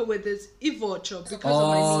struggle with is Ivocho because of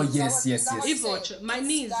my knees. Yes. Ivocho. My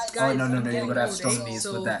knees, guys. Oh, no. You're going to have strong knees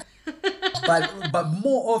with that. But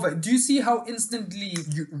moreover, do you see how instantly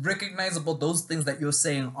recognizable those things that you're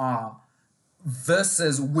saying are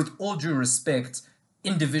versus, with all due respect,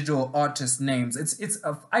 individual artist names?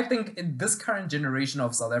 I think in this current generation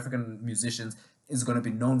of South African musicians is going to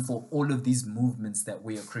be known for all of these movements that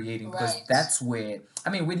we are creating, because that's where, I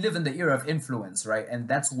mean, we live in the era of influence, right? And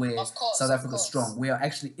that's where South Africa is strong. We are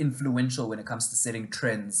actually influential when it comes to setting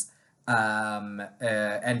trends.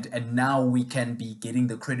 And now we can be getting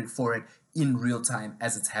the credit for it in real time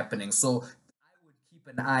as it's happening. So I would keep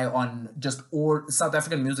an eye on just all South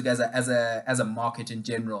African music as a market in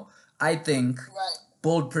general. I think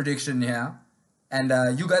bold prediction here,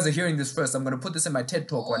 and you guys are hearing this first. I'm gonna put this in my TED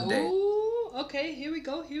talk one day. Ooh, okay, here we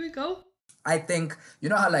go. I think, you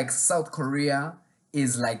know how like South Korea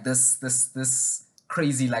is like this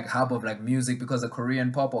crazy like hub of like music because of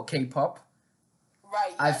Korean pop or K-pop.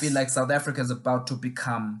 Right. I feel like South Africa is about to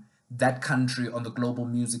become that country on the global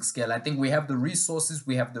music scale. I think we have the resources,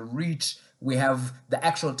 we have the reach, we have the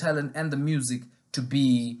actual talent and the music to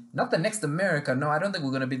be not the next America. No, I don't think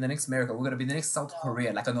we're going to be the next America. We're going to be the next South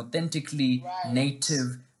Korea, like an authentically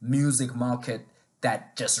native music market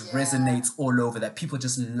that just resonates all over, that people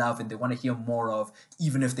just love and they want to hear more of,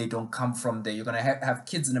 even if they don't come from there. You're going to have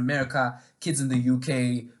kids in America, kids in the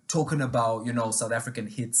UK talking about, you know, South African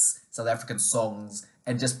hits, South African songs,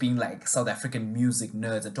 and just being like South African music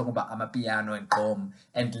nerds and talking about Amapiano and gom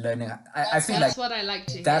and learning. I feel like that's what I like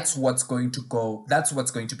to hear. That's what's going to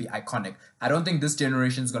be iconic. I don't think this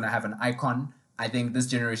generation is going to have an icon. I think this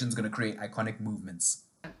generation is going to create iconic movements.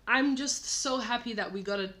 I'm just so happy that we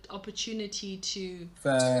got an opportunity to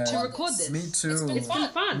record this. Me too. It's been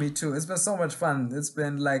fun. Me too. It's been so much fun. It's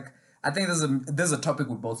been like, I think there's a topic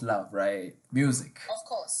we both love, right? Music. Of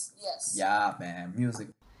course, yes. Yeah, man, music.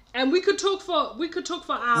 And we could talk for hours. We could talk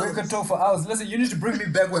for hours. Listen, you need to bring me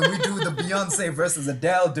back when we do the Beyonce versus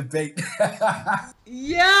Adele debate.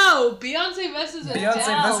 Yo, Beyonce versus Adele.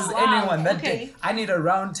 Beyonce versus anyone. That okay. day, I need a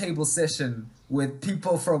round table session with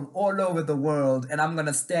people from all over the world, and I'm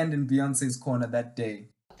gonna stand in Beyonce's corner that day.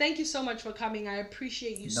 Thank you so much for coming. I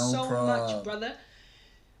appreciate you No so problem. much, brother.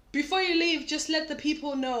 Before you leave, just let the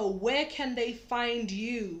people know, where can they find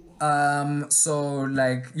you? So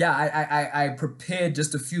like, yeah, I prepared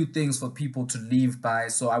just a few things for people to leave by.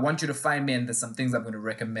 So I want you to find me, and there's some things I'm going to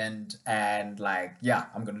recommend, and like, yeah,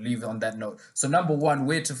 I'm going to leave it on that note. So number one,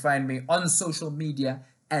 where to find me on social media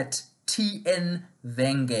at TN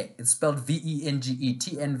Venge. It's spelled VENGE,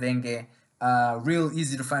 TN Venge. Real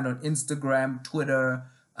easy to find on Instagram, Twitter,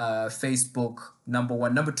 Facebook, number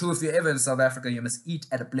one. Number two, if you're ever in South Africa, you must eat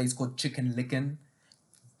at a place called Chicken Licken.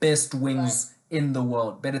 Best wings in the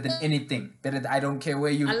world. Better than anything. I don't care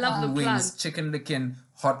where you I love the wings. plug. Chicken Licken,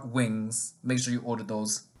 hot wings. Make sure you order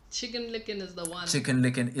those. Chicken Licken is the one. Chicken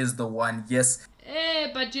Licken is the one, yes.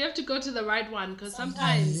 But you have to go to the right one because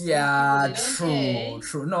sometimes Yeah, they don't pay.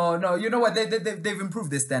 true. No. You know what? They've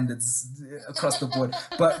improved their standards across the board.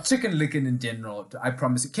 But Chicken Licken in general, I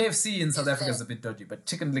promise you. KFC in South Africa is a bit dodgy, but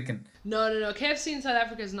Chicken Licken. No. KFC in South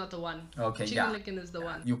Africa is not the one. Okay, Chicken Licken is the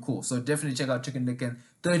one. You're cool. So definitely check out Chicken Licken.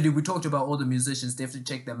 Thirdly, we talked about all the musicians. Definitely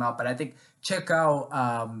check them out. But I think check out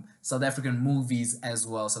South African movies as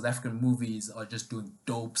well. South African movies are just doing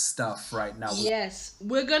dope stuff right now. Yes,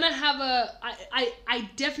 we're gonna have I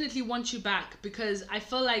definitely want you back because I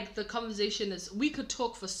feel like the conversation is we could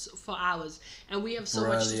talk for hours and we have so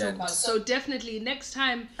much to talk Brilliant. about. So definitely next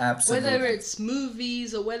time, Absolutely. whether it's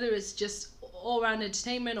movies or whether it's just all around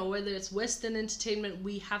entertainment or whether it's Western entertainment,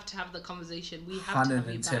 we have to have the conversation. We have to have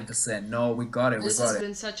you back. 110%. No, we got it. This has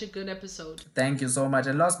been such a good episode. Thank you so much.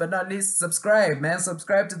 And last but not least, subscribe, man.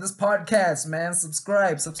 Subscribe to this podcast, man.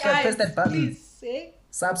 Subscribe. Guys, Press that button. please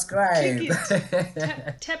Subscribe. click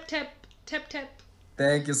it. tap.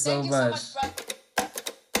 Thank you so much.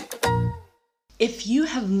 If you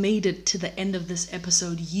have made it to the end of this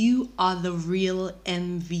episode, you are the real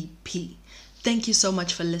MVP. Thank you so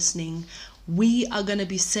much for listening. We are going to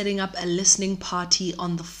be setting up a listening party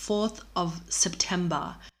on the 4th of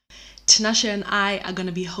September. Tinashe and I are going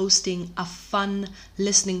to be hosting a fun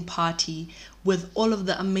listening party with all of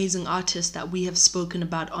the amazing artists that we have spoken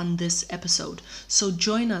about on this episode. So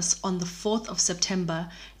join us on the 4th of September,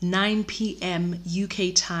 9 p.m.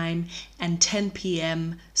 UK time and 10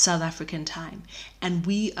 p.m. South African time. And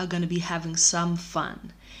we are going to be having some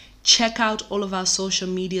fun. Check out all of our social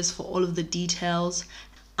medias for all of the details.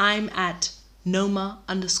 I'm at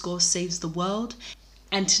Noma_saves the world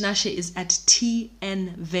and Tinashe is at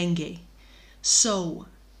TN Venge. So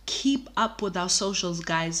keep up with our socials,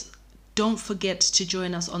 guys. Don't forget to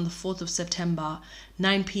join us on the 4th of September,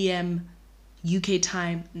 9 p.m. UK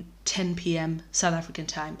time, 10 p.m. South African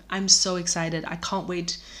time. I'm so excited. I can't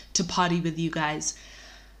wait to party with you guys.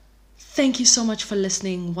 Thank you so much for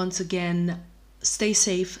listening once again. Stay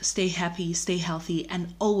safe, stay happy, stay healthy,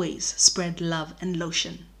 and always spread love and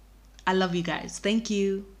lotion. I love you guys. Thank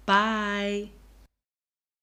you. Bye.